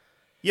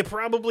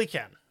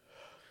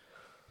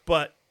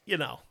 But,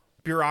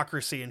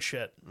 bureaucracy and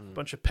shit.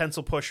 Bunch of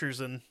pencil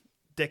pushers and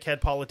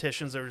dickhead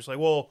politicians that are just like,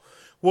 well,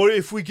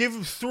 if we give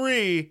him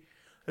 3,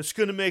 it's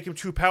going to make him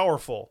too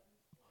powerful.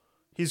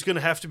 He's going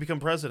to have to become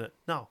president.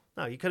 No,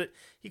 you could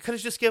have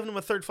just given him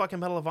a 3rd fucking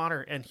Medal of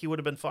Honor and he would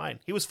have been fine.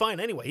 He was fine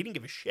anyway. He didn't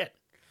give a shit.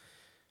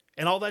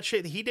 And all that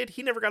shit that he did,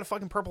 he never got a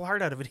fucking Purple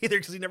Heart out of it either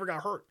because he never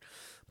got hurt.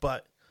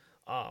 But,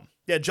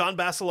 John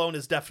Basilone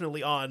is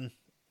definitely on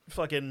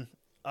fucking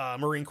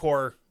Marine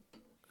Corps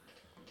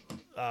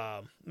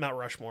Mount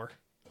Rushmore.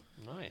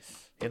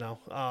 Nice. You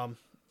know,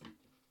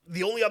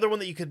 the only other one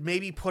that you could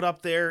maybe put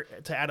up there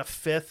to add a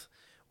fifth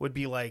would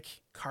be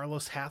like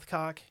Carlos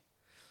Hathcock,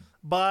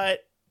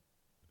 but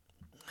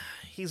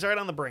he's right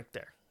on the brink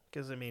there.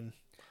 Because I mean,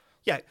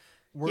 yeah,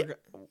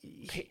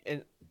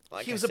 And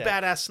like he was I a said,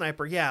 badass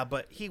sniper, yeah,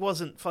 but he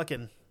wasn't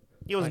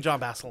John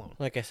Basilone.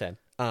 Like I said,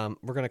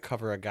 we're gonna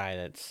cover a guy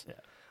that's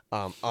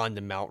on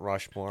the Mount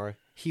Rushmore.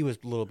 He was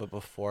a little bit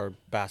before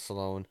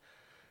Basilone,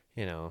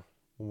 you know,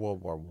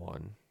 World War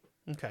One.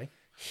 Okay.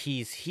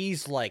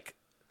 He's like,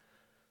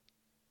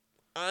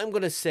 I'm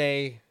gonna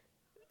say,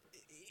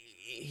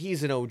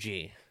 he's an OG.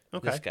 Okay.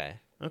 This guy.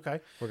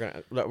 Okay.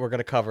 We're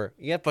gonna cover.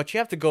 Yeah, but you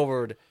have to go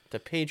over to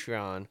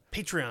Patreon.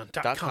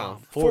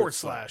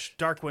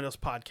 Patreon.com/Dark Windows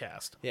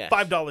Podcast. Yes.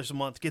 $5 a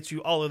month gets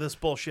you all of this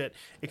bullshit,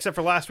 except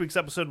for last week's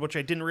episode, which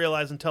I didn't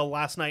realize until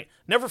last night.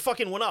 Never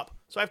fucking went up,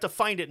 so I have to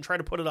find it and try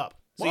to put it up.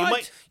 So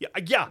What? you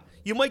might,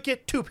 you might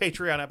get 2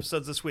 Patreon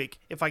episodes this week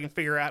if I can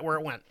figure out where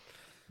it went.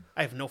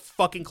 I have no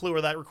fucking clue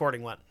where that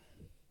recording went.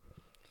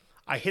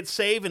 I hit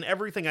save and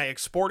everything. I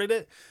exported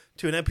it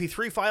to an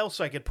MP3 file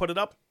so I could put it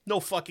up. No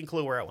fucking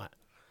clue where it went.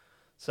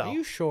 So Are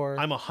you sure?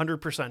 I'm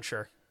 100%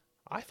 sure.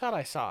 I thought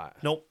I saw it.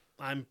 Nope.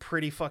 I'm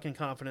pretty fucking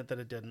confident that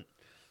it didn't.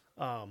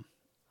 But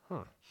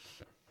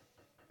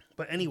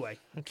anyway,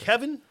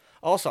 Kevin,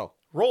 Also,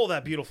 roll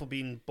that beautiful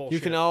bean bullshit. you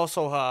can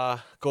also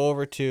go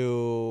over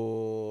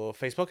to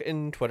Facebook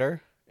and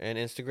Twitter and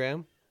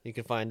Instagram. You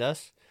can find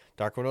us,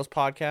 Dark Windows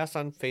Podcast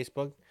on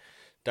Facebook,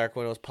 Dark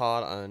Windows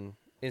Pod on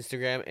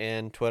Instagram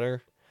and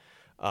Twitter.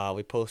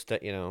 We post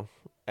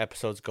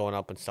episodes going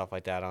up and stuff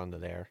like that onto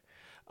there.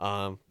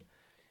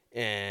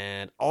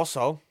 And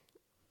also,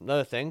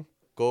 another thing,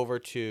 go over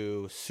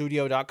to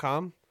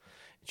Sudio.com,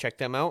 check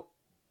them out.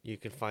 You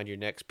can find your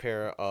next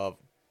pair of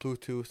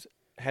Bluetooth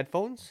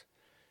headphones,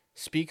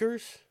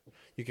 speakers.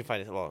 You can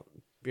find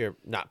you're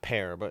not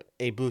pair, but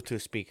a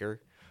Bluetooth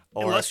speaker.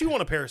 Or, Unless you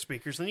want a pair of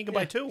speakers, then you can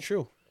buy 2.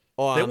 True.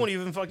 They won't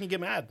even fucking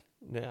get mad.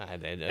 Yeah,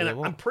 they And I'm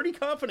won't. pretty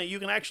confident you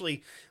can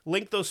actually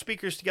link those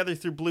speakers together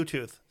through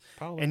Bluetooth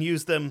Probably. and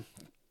use them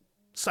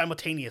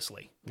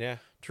simultaneously Yeah.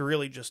 to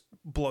really just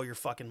blow your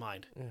fucking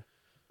mind.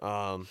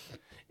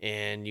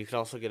 And you can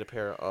also get a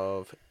pair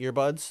of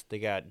earbuds. They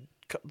got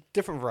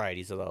different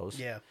varieties of those.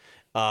 Yeah.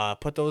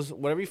 Put those,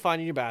 whatever you find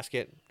in your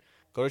basket,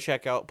 go to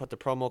checkout, put the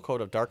promo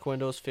code of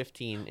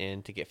DarkWindows15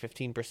 in to get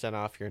 15%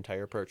 off your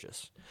entire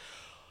purchase.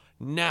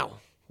 Now,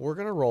 we're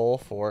going to roll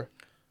for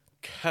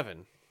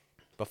Kevin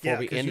before Yeah,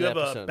 we because end you the have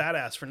episode. a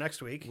badass for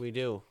next week. We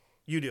do.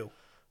 You do.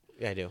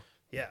 Yeah, I do.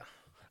 Yeah.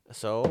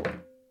 So,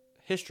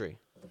 history.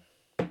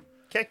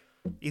 Okay.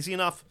 Easy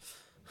enough.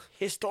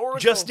 Historical.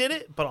 Just did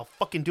it, but I'll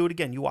fucking do it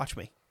again. You watch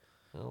me.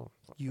 Oh,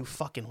 You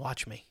fucking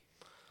watch me.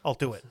 I'll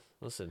do it.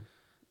 listen.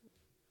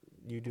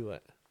 You do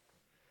it.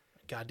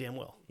 Goddamn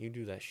will. You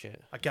do that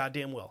shit. I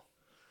goddamn will.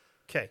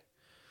 Okay.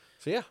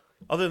 So, yeah.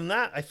 Other than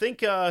that, I think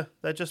that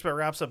just about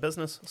wraps up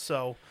business.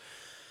 So,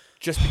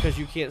 Just because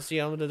you can't see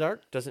out of the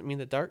dark doesn't mean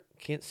the dark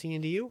can't see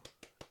into you.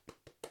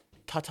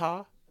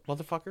 Ta-ta,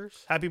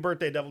 motherfuckers. happy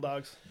birthday, Devil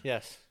Dogs.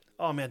 Yes.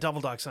 Oh, man, Devil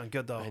Dogs sound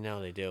good, though. I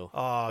know they do.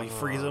 Oh, you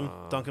freeze them,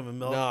 dunk them in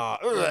milk. Nah.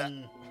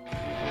 Mm.